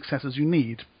Arete successes you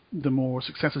need. The more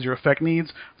successes your effect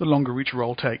needs, the longer each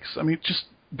roll takes. I mean, just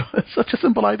such a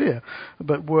simple idea,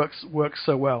 but works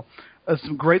so well.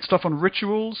 Some great stuff on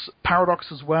rituals.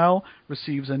 Paradox as well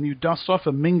receives a new dust-off,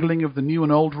 a mingling of the new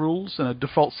and old rules, and a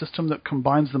default system that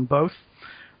combines them both.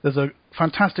 There's a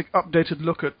fantastic updated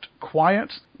look at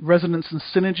Quiet, Resonance and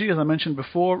Synergy, as I mentioned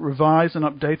before, revised and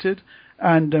updated,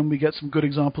 and then we get some good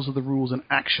examples of the rules in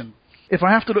action. If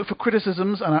I have to look for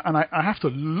criticisms, and I have to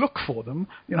look for them,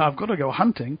 I've got to go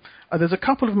hunting, there's a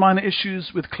couple of minor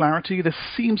issues with clarity. There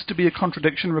seems to be a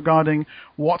contradiction regarding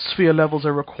what sphere levels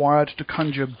are required to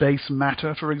conjure base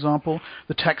matter, for example.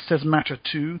 The text says matter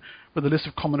 2, but the list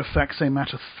of common effects say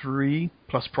matter 3,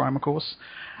 plus prime, of course.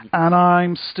 And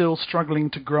I'm still struggling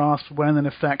to grasp when an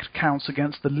effect counts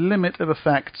against the limit of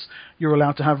effects you're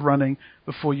allowed to have running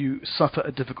before you suffer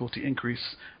a difficulty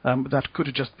increase. That could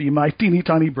just be my teeny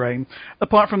tiny brain.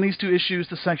 Apart from these two issues,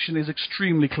 the section is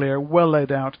extremely clear, well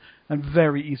laid out, and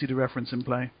very easy to reference in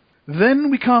play. Then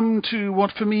we come to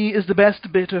what for me is the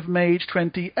best bit of Mage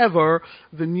 20 ever,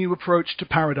 the new approach to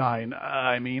Paradigm.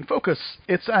 Focus.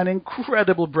 It's an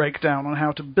incredible breakdown on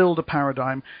how to build a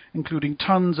paradigm, including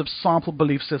tons of sample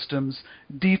belief systems,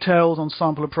 details on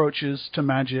sample approaches to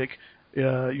magic,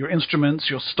 your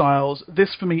instruments, your styles.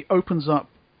 This, for me, opens up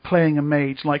playing a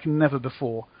mage like never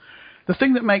before. The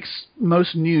thing that makes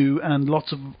most new and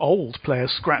lots of old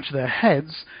players scratch their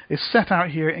heads is set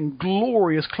out here in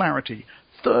glorious clarity.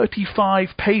 35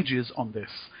 pages on this.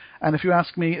 And if you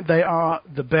ask me, they are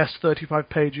the best 35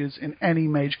 pages in any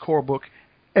Mage core book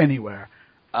anywhere.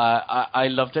 I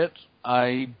loved it.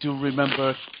 I do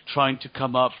remember trying to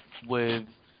come up with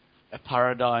a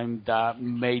paradigm that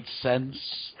made sense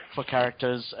for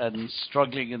characters, and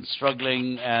struggling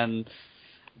and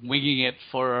winging it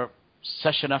for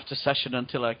session after session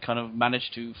until I kind of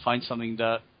managed to find something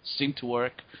that seemed to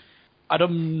work. I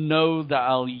don't know that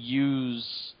I'll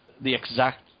use the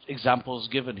exact examples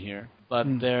given here, but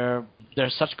they're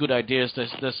such good ideas.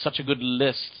 There's such a good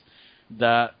list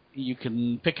that you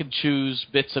can pick and choose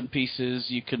bits and pieces.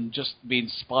 You can just be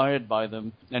inspired by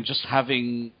them, and just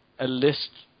having a list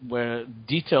where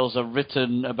details are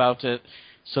written about it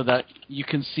so that you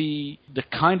can see the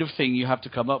kind of thing you have to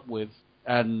come up with,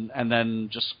 and then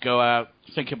just go out,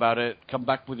 think about it, come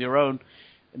back with your own.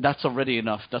 That's already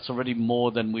enough. That's already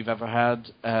more than we've ever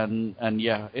had, and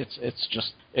yeah,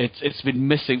 it's been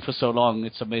missing for so long.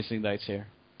 It's amazing that it's here.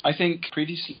 I think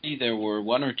previously there were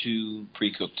one or two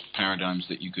pre-cooked paradigms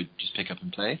that you could just pick up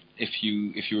and play. If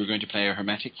you were going to play a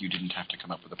Hermetic, you didn't have to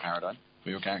come up with a paradigm for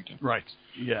your character. Right.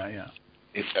 Yeah.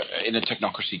 In a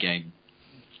technocracy game,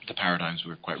 the paradigms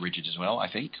were quite rigid as well,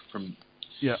 I think, from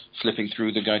flipping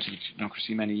through the Guide to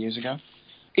Technocracy many years ago.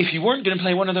 If you weren't going to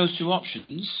play one of those two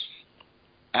options,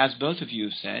 as both of you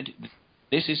have said,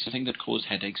 this is something that caused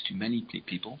headaches to many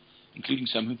people, including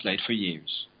some who played for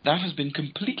years. That has been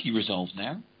completely resolved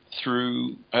now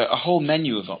through a whole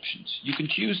menu of options. You can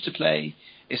choose to play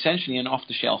essentially an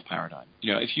off-the-shelf paradigm.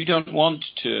 If you don't want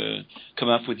to come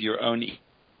up with your own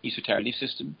esoteric belief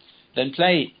system, then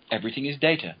play Everything is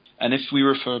Data. And if we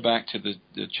refer back to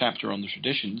the chapter on the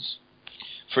traditions,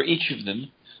 for each of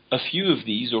them, a few of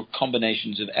these, or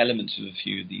combinations of elements of a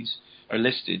few of these, are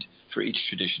listed for each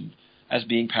tradition as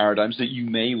being paradigms that you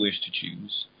may wish to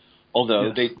choose,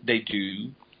 although they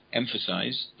do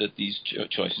emphasize that these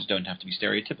choices don't have to be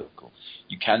stereotypical.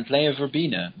 You can play a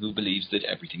Verbena who believes that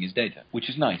everything is data, which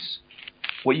is nice.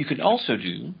 What you can also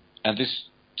do, and this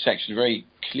section very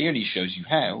clearly shows you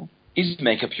how, is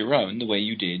make up your own the way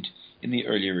you did in the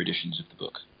earlier editions of the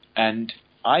book. And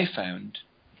I found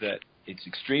that it's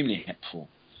extremely helpful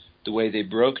the way they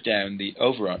broke down the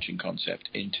overarching concept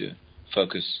into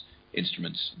focus,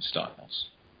 instruments, and styles.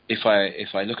 If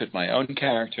I look at my own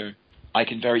character, I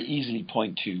can very easily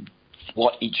point to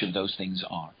what each of those things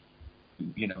are.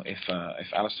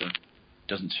 If Alistair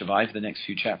doesn't survive the next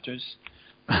few chapters,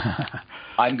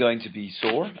 I'm going to be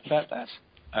sore about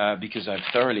that because I've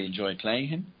thoroughly enjoyed playing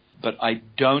him. But I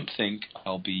don't think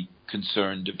I'll be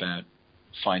concerned about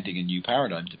finding a new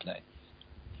paradigm to play.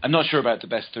 I'm not sure about the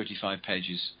best 35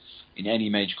 pages in any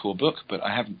Mage Core book, but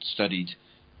I haven't studied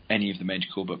any of the Mage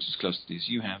Core books as closely as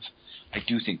you have. I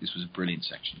do think this was a brilliant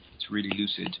section. It's really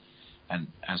lucid, and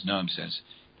as Noam says,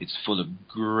 it's full of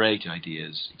great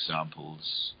ideas,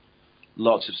 examples,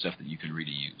 lots of stuff that you can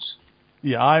really use.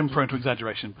 Yeah, I'm prone to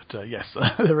exaggeration, but yes,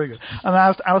 very good. And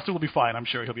Alistair will be fine. I'm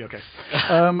sure he'll be okay.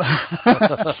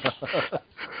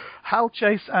 Hal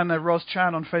Chase and Roz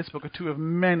Chan on Facebook are two of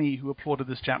many who applauded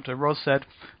this chapter. Roz said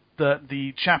that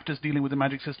the chapters dealing with the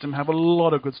magic system have a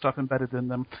lot of good stuff embedded in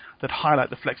them that highlight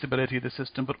the flexibility of the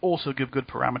system, but also give good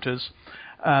parameters.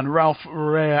 And Ralph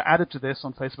Rea added to this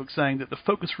on Facebook saying that the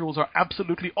focus rules are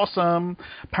absolutely awesome.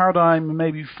 Paradigm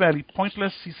may be fairly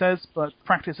pointless, he says, but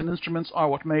practice and instruments are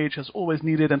what Mage has always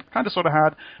needed and kind of sort of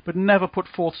had, but never put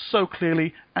forth so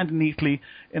clearly and neatly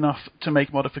enough to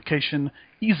make modification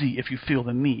easy if you feel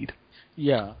the need.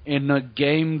 Yeah, in a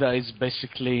game that is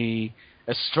basically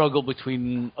a struggle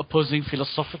between opposing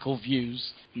philosophical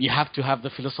views, you have to have the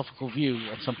philosophical view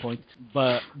at some point.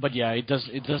 But yeah, it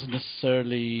doesn't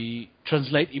necessarily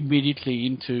translate immediately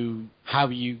into how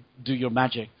you do your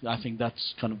magic. I think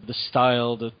that's kind of the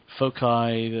style, the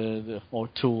foci, or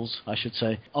tools, I should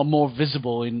say, are more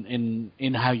visible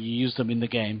in how you use them in the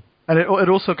game. And it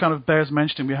also kind of bears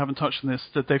mentioning, we haven't touched on this,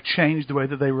 that they've changed the way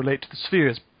that they relate to the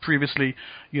spheres. Previously,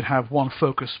 you'd have one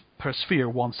focus per sphere,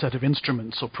 one set of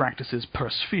instruments or practices per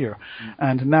sphere.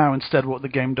 And now, instead, what the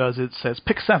game does, it says,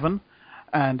 pick 7,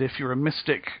 and if you're a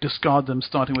mystic, discard them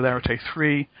starting with Arete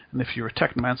 3, and if you're a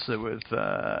technomancer with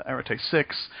Arete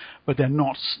 6, but they're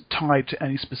not tied to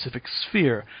any specific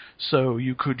sphere. So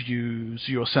you could use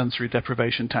your sensory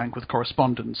deprivation tank with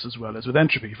correspondence as well as with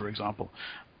entropy, for example.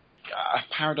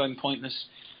 Paradigm pointless.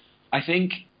 I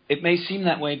think it may seem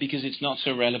that way because it's not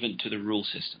so relevant to the rule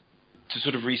system. To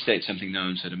sort of restate something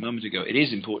Noam said a moment ago, it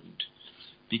is important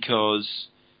because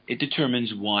it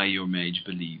determines why your mage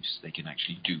believes they can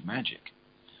actually do magic.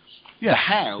 Yeah. The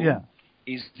how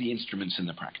is the instruments and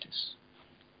the practice.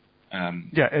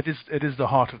 It is the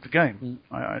heart of the game.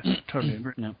 I totally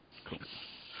agree. Yeah. Cool.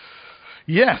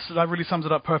 Yes, that really sums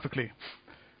it up perfectly.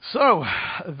 So,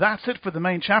 that's it for the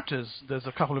main chapters. There's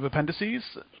a couple of appendices.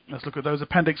 Let's look at those.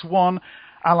 Appendix 1,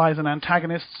 Allies and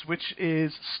Antagonists, which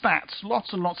is stats,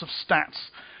 lots and lots of stats.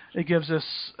 It gives us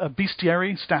a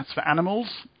bestiary, stats for animals.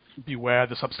 Beware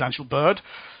the substantial bird.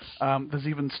 There's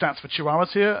even stats for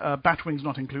chihuahuas here. Batwings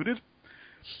not included.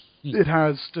 It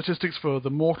has statistics for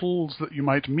the mortals that you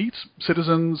might meet,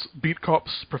 citizens, beat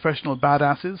cops, professional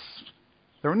badasses.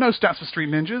 There are no stats for street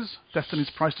ninjas. Destiny's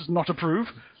price does not approve.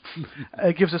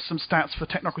 It gives us some stats for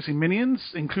technocracy minions,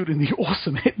 including the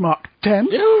awesome Hitmark 10.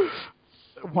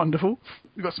 Wonderful.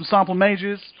 We've got some sample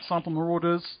mages, sample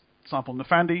marauders, sample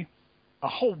Nefandi, a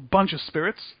whole bunch of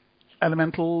spirits,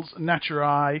 elementals,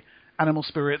 naturae, animal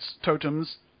spirits,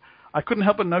 totems. I couldn't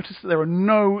help but notice that there are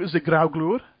no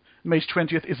Zigrauglur. Mage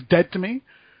 20th is dead to me.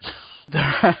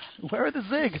 Where are the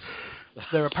Zig?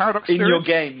 There are paradox in spirits. your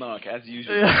game, Mark, as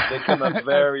usual. They come up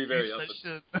very, very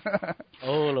often.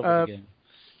 All over the game.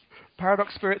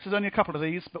 Paradox spirits, there's only a couple of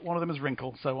these, but one of them is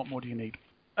Wrinkle, so what more do you need?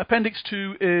 Appendix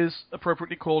 2 is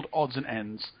appropriately called Odds and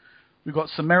Ends. We've got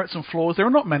some merits and flaws. There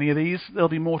are not many of these. There'll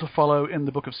be more to follow in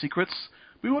the Book of Secrets.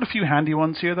 We've got a few handy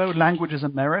ones here, though. Language is a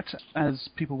merit, as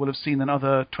people will have seen in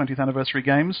other 20th anniversary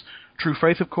games. True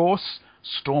Faith, of course.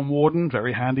 Storm Warden,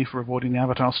 very handy for avoiding the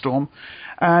Avatar Storm.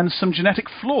 And some genetic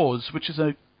flaws, which is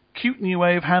a cute new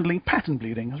way of handling pattern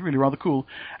bleeding. It's really rather cool.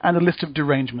 And a list of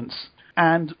derangements.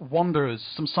 And wonders,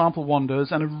 some sample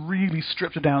wonders, and a really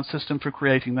stripped-down system for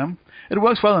creating them. It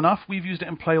works well enough. We've used it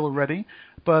in play already,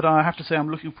 but I have to say I'm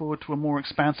looking forward to a more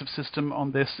expansive system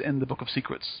on this in the Book of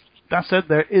Secrets. That said,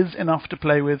 there is enough to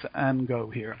play with and go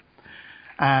here.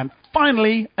 And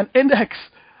finally, an index!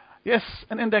 Yes,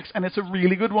 an index, and it's a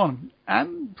really good one.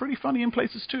 And pretty funny in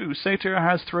places too. Satyr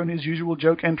has thrown his usual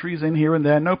joke entries in here and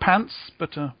there. No pants,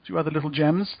 but a few other little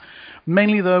gems.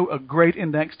 Mainly, though, a great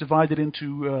index divided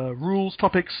into rules,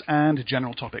 topics, and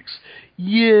general topics.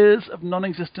 Years of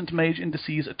non-existent mage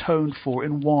indices atoned for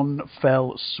in one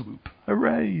fell swoop.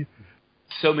 Hooray!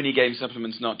 So many game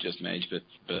supplements, not just Mage,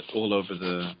 but all over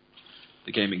the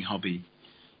gaming hobby.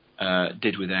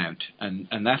 Did without, and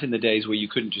that in the days where you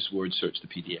couldn't just word search the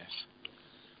PDF.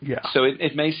 Yeah. So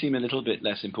it may seem a little bit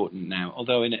less important now,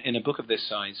 although in a book of this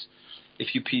size,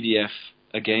 if you PDF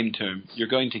a game term, you're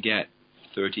going to get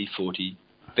 30, 40,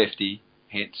 50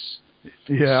 hits.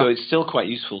 Yeah. So it's still quite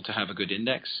useful to have a good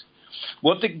index.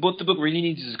 What the book really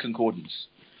needs is a concordance.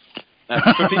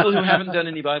 For people who haven't done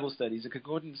any Bible studies, a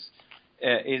concordance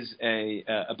is a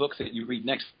book that you read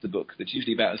next to the book that's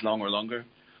usually about as long or longer,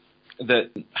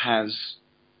 that has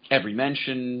every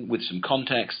mention with some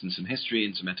context and some history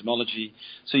and some etymology.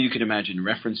 So you can imagine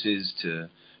references to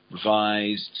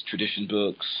revised tradition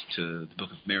books, to the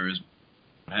Book of Mirrors,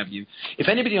 what have you. If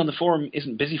anybody on the forum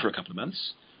isn't busy for a couple of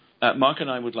months, Mark and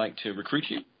I would like to recruit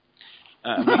you.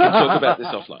 And we can talk about this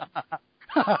offline.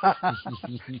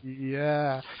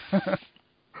 Yeah.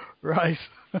 Right.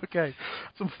 Okay.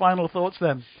 Some final thoughts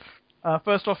then.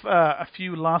 First off, a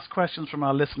few last questions from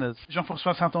our listeners.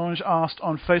 Jean-François Saint-Onge asked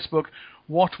on Facebook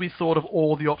what we thought of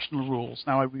all the optional rules.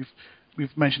 Now,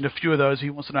 we've mentioned a few of those. He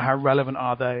wants to know how relevant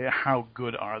are they, how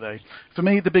good are they. For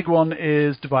me, the big one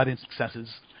is dividing successes.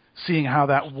 Seeing how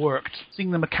that worked,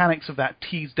 seeing the mechanics of that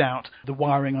teased out, the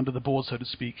wiring under the board, so to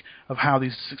speak, of how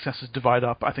these successes divide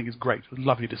up, I think is great.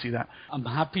 Lovely to see that. I'm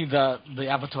happy that the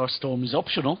Avatar Storm is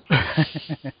optional.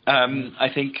 I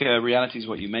think reality is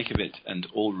what you make of it, and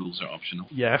all rules are optional.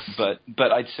 Yes. But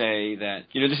I'd say that,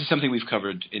 this is something we've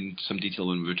covered in some detail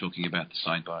when we were talking about the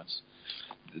sidebars.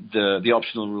 The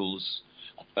optional rules,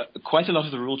 quite a lot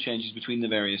of the rule changes between the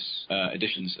various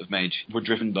editions of Mage were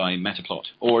driven by metaplot,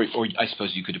 or I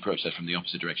suppose you could approach that from the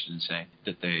opposite direction and say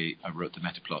that they wrote the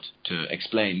metaplot to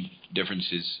explain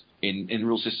differences in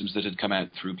rule systems that had come out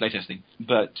through playtesting.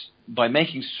 But by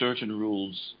making certain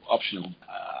rules optional,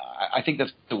 I think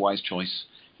that's the wise choice,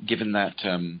 given that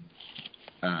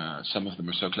some of them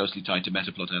are so closely tied to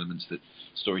metaplot elements that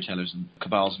storytellers and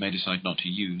cabals may decide not to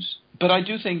use. But I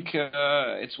do think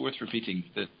it's worth repeating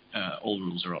that all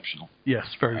rules are optional. Yes,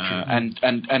 very true. And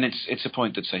it's a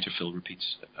point that Satyr Phil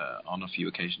repeats on a few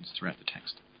occasions throughout the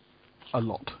text. A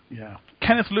lot, yeah.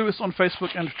 Kenneth Lewis on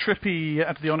Facebook and Trippy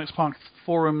at the Onyx Park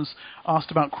forums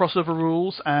asked about crossover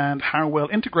rules and how well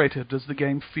integrated does the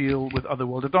game feel with other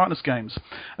World of Darkness games.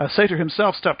 Satyr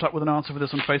himself stepped up with an answer for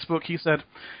this on Facebook. He said,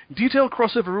 detailed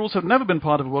crossover rules have never been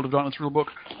part of a World of Darkness rulebook.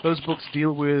 Those books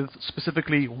deal with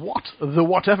specifically the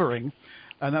whatevering,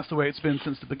 and that's the way it's been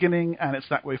since the beginning, and it's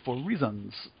that way for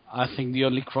reasons. I think the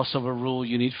only crossover rule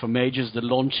you need for Mage is the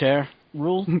lawn chair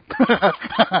rule.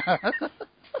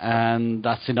 And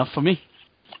that's enough for me.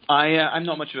 I'm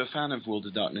not much of a fan of World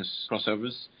of Darkness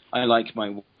crossovers. I like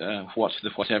my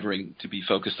whatevering to be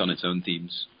focused on its own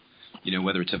themes.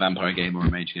 Whether it's a vampire game or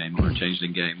a mage game or a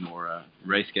changeling game or a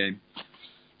wraith game.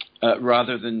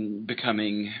 rather than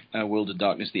becoming World of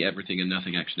Darkness, the Everything and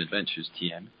Nothing Action Adventures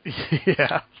TM.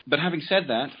 Yeah. But having said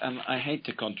that, I hate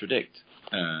to contradict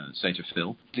Satyr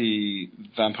Phil. The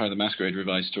Vampire the Masquerade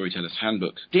Revised Storyteller's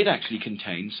Handbook did actually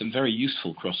contain some very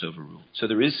useful crossover rules. So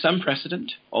there is some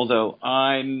precedent, although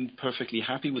I'm perfectly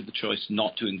happy with the choice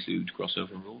not to include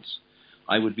crossover rules.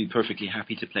 I would be perfectly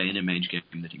happy to play in a mage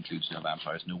game that includes no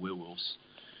vampires, no werewolves,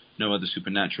 no other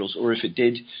supernaturals, or if it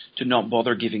did, to not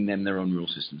bother giving them their own rule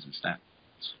systems and stats.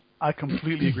 I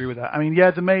completely agree with that. I mean,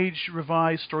 yeah, the Mage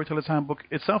Revised Storyteller's Handbook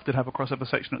itself did have a crossover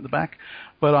section at the back,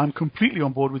 but I'm completely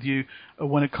on board with you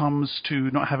when it comes to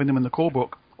not having them in the core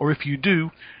book. Or if you do,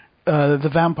 the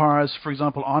vampires, for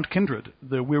example, aren't kindred.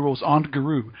 The werewolves aren't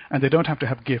Guru, and they don't have to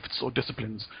have gifts or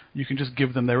disciplines. You can just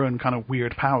give them their own kind of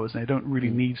weird powers, and they don't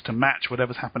really need to match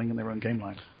whatever's happening in their own game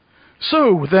line.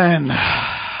 So then,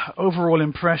 overall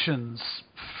impressions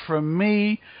from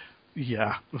me.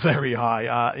 Yeah, very high.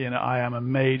 I am a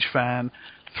Mage fan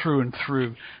through and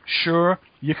through. Sure,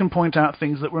 you can point out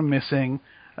things that were missing,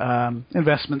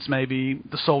 investments maybe,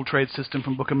 the soul trade system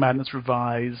from Book of Madness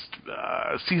Revised,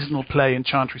 seasonal play and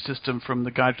chantry system from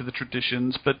the Guide to the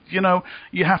Traditions, but,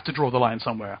 you have to draw the line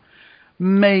somewhere.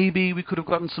 Maybe we could have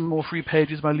gotten some more free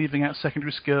pages by leaving out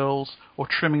secondary skills or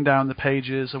trimming down the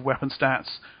pages of weapon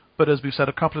stats, but as we've said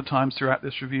a couple of times throughout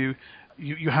this review,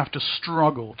 you have to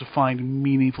struggle to find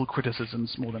meaningful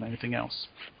criticisms more than anything else.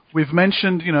 We've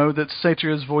mentioned, that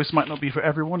Satyr's voice might not be for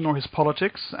everyone, nor his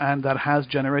politics, and that has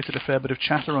generated a fair bit of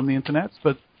chatter on the internet,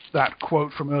 but that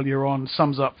quote from earlier on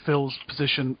sums up Phil's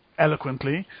position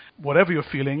eloquently. Whatever your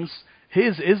feelings,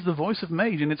 his is the voice of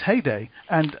Mage in its heyday,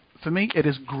 and for me, it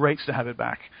is great to have it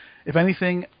back. If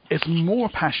anything, it's more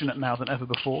passionate now than ever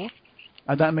before,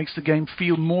 and that makes the game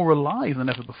feel more alive than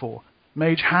ever before.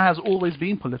 Mage has always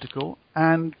been political,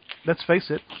 and let's face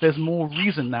it, there's more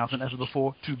reason now than ever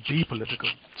before to be political.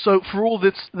 So for all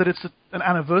that it's an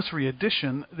anniversary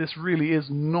edition, this really is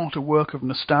not a work of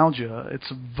nostalgia. It's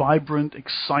a vibrant,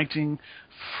 exciting,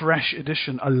 fresh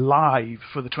edition, alive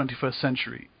for the 21st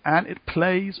century, and it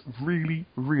plays really,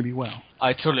 really well.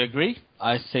 I totally agree.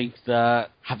 I think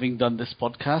that having done this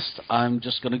podcast, I'm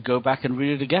just going to go back and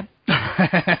read it again.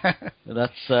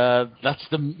 That's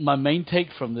my main take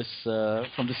from this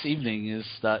evening is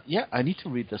that I need to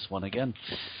read this one again.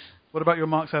 What about your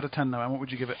marks out of 10 now, and what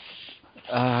would you give it?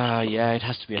 It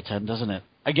has to be a 10, doesn't it?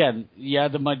 Again,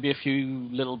 there might be a few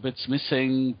little bits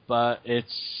missing, but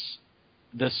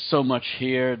there's so much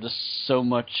here, there's so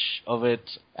much of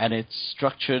it, and it's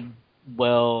structured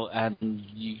well, and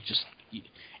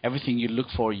everything you look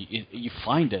for, you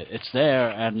find it. It's there,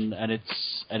 and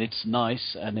it's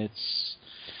nice, and it's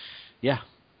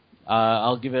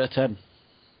I'll give it a 10.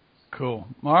 Cool,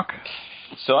 Mark.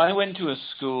 So I went to a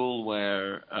school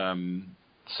where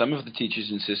some of the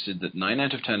teachers insisted that 9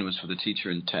 out of 10 was for the teacher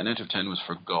and 10 out of 10 was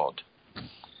for God.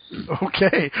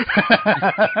 Okay.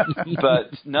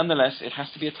 But nonetheless, it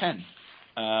has to be a 10.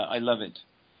 I love it.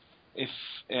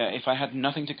 If I had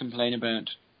nothing to complain about,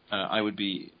 I would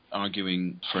be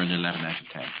arguing for an 11 out of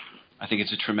 10. I think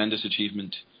it's a tremendous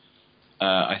achievement.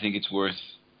 I think it's worth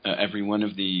every one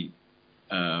of the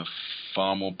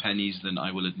far more pennies than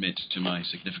I will admit to my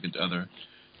significant other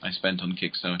I spent on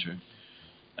Kickstarter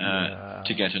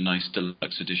to get a nice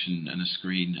deluxe edition and a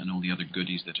screen and all the other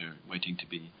goodies that are waiting to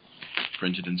be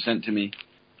printed and sent to me.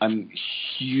 I'm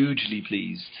hugely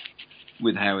pleased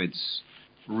with how it's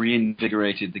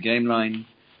reinvigorated the game line.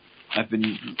 I've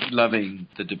been loving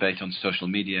the debate on social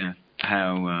media,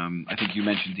 how I think you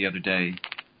mentioned the other day,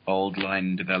 old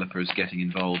line developers getting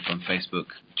involved on Facebook,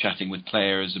 chatting with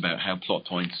players about how plot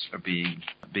points are being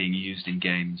used in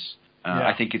games.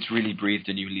 I think it's really breathed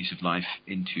a new lease of life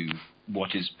into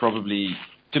what is probably,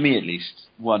 to me at least,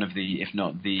 one of the, if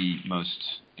not the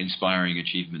most inspiring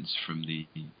achievements from the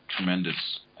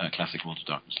tremendous classic World of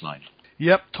Darkness line.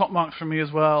 Yep, top mark for me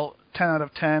as well. 10 out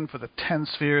of 10 for the 10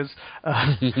 spheres.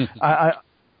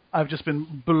 I've just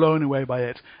been blown away by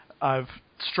it. I've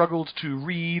struggled to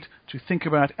read, to think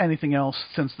about anything else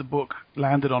since the book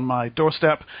landed on my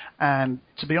doorstep, and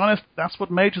to be honest, that's what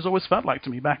Mage has always felt like to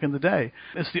me back in the day.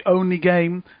 It's the only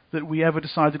game that we ever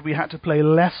decided we had to play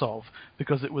less of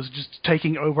because it was just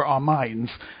taking over our minds.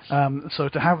 So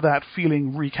to have that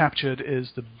feeling recaptured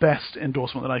is the best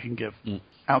endorsement that I can give.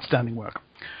 Outstanding work.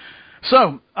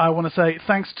 So, I want to say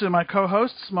thanks to my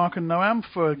co-hosts, Mark and Noam,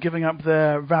 for giving up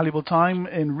their valuable time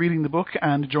in reading the book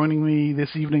and joining me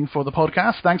this evening for the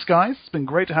podcast. Thanks, guys. It's been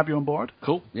great to have you on board.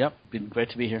 Cool. Yep. Been great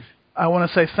to be here. I want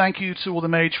to say thank you to all the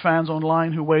Mage fans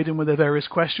online who weighed in with their various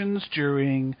questions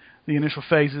during the initial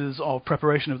phases of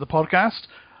preparation of the podcast.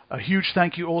 A huge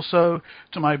thank you also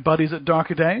to my buddies at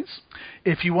Darker Days.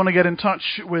 If you want to get in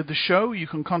touch with the show, you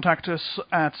can contact us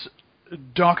at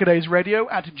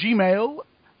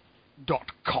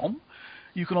darkerdaysradio@gmail.com.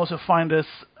 You can also find us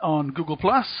on Google+,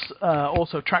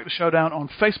 also track the show down on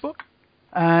Facebook.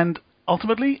 And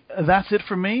ultimately, that's it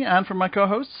from me and from my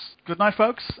co-hosts. Good night,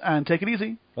 folks, and take it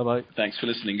easy. Bye-bye. Thanks for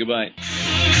listening. Goodbye.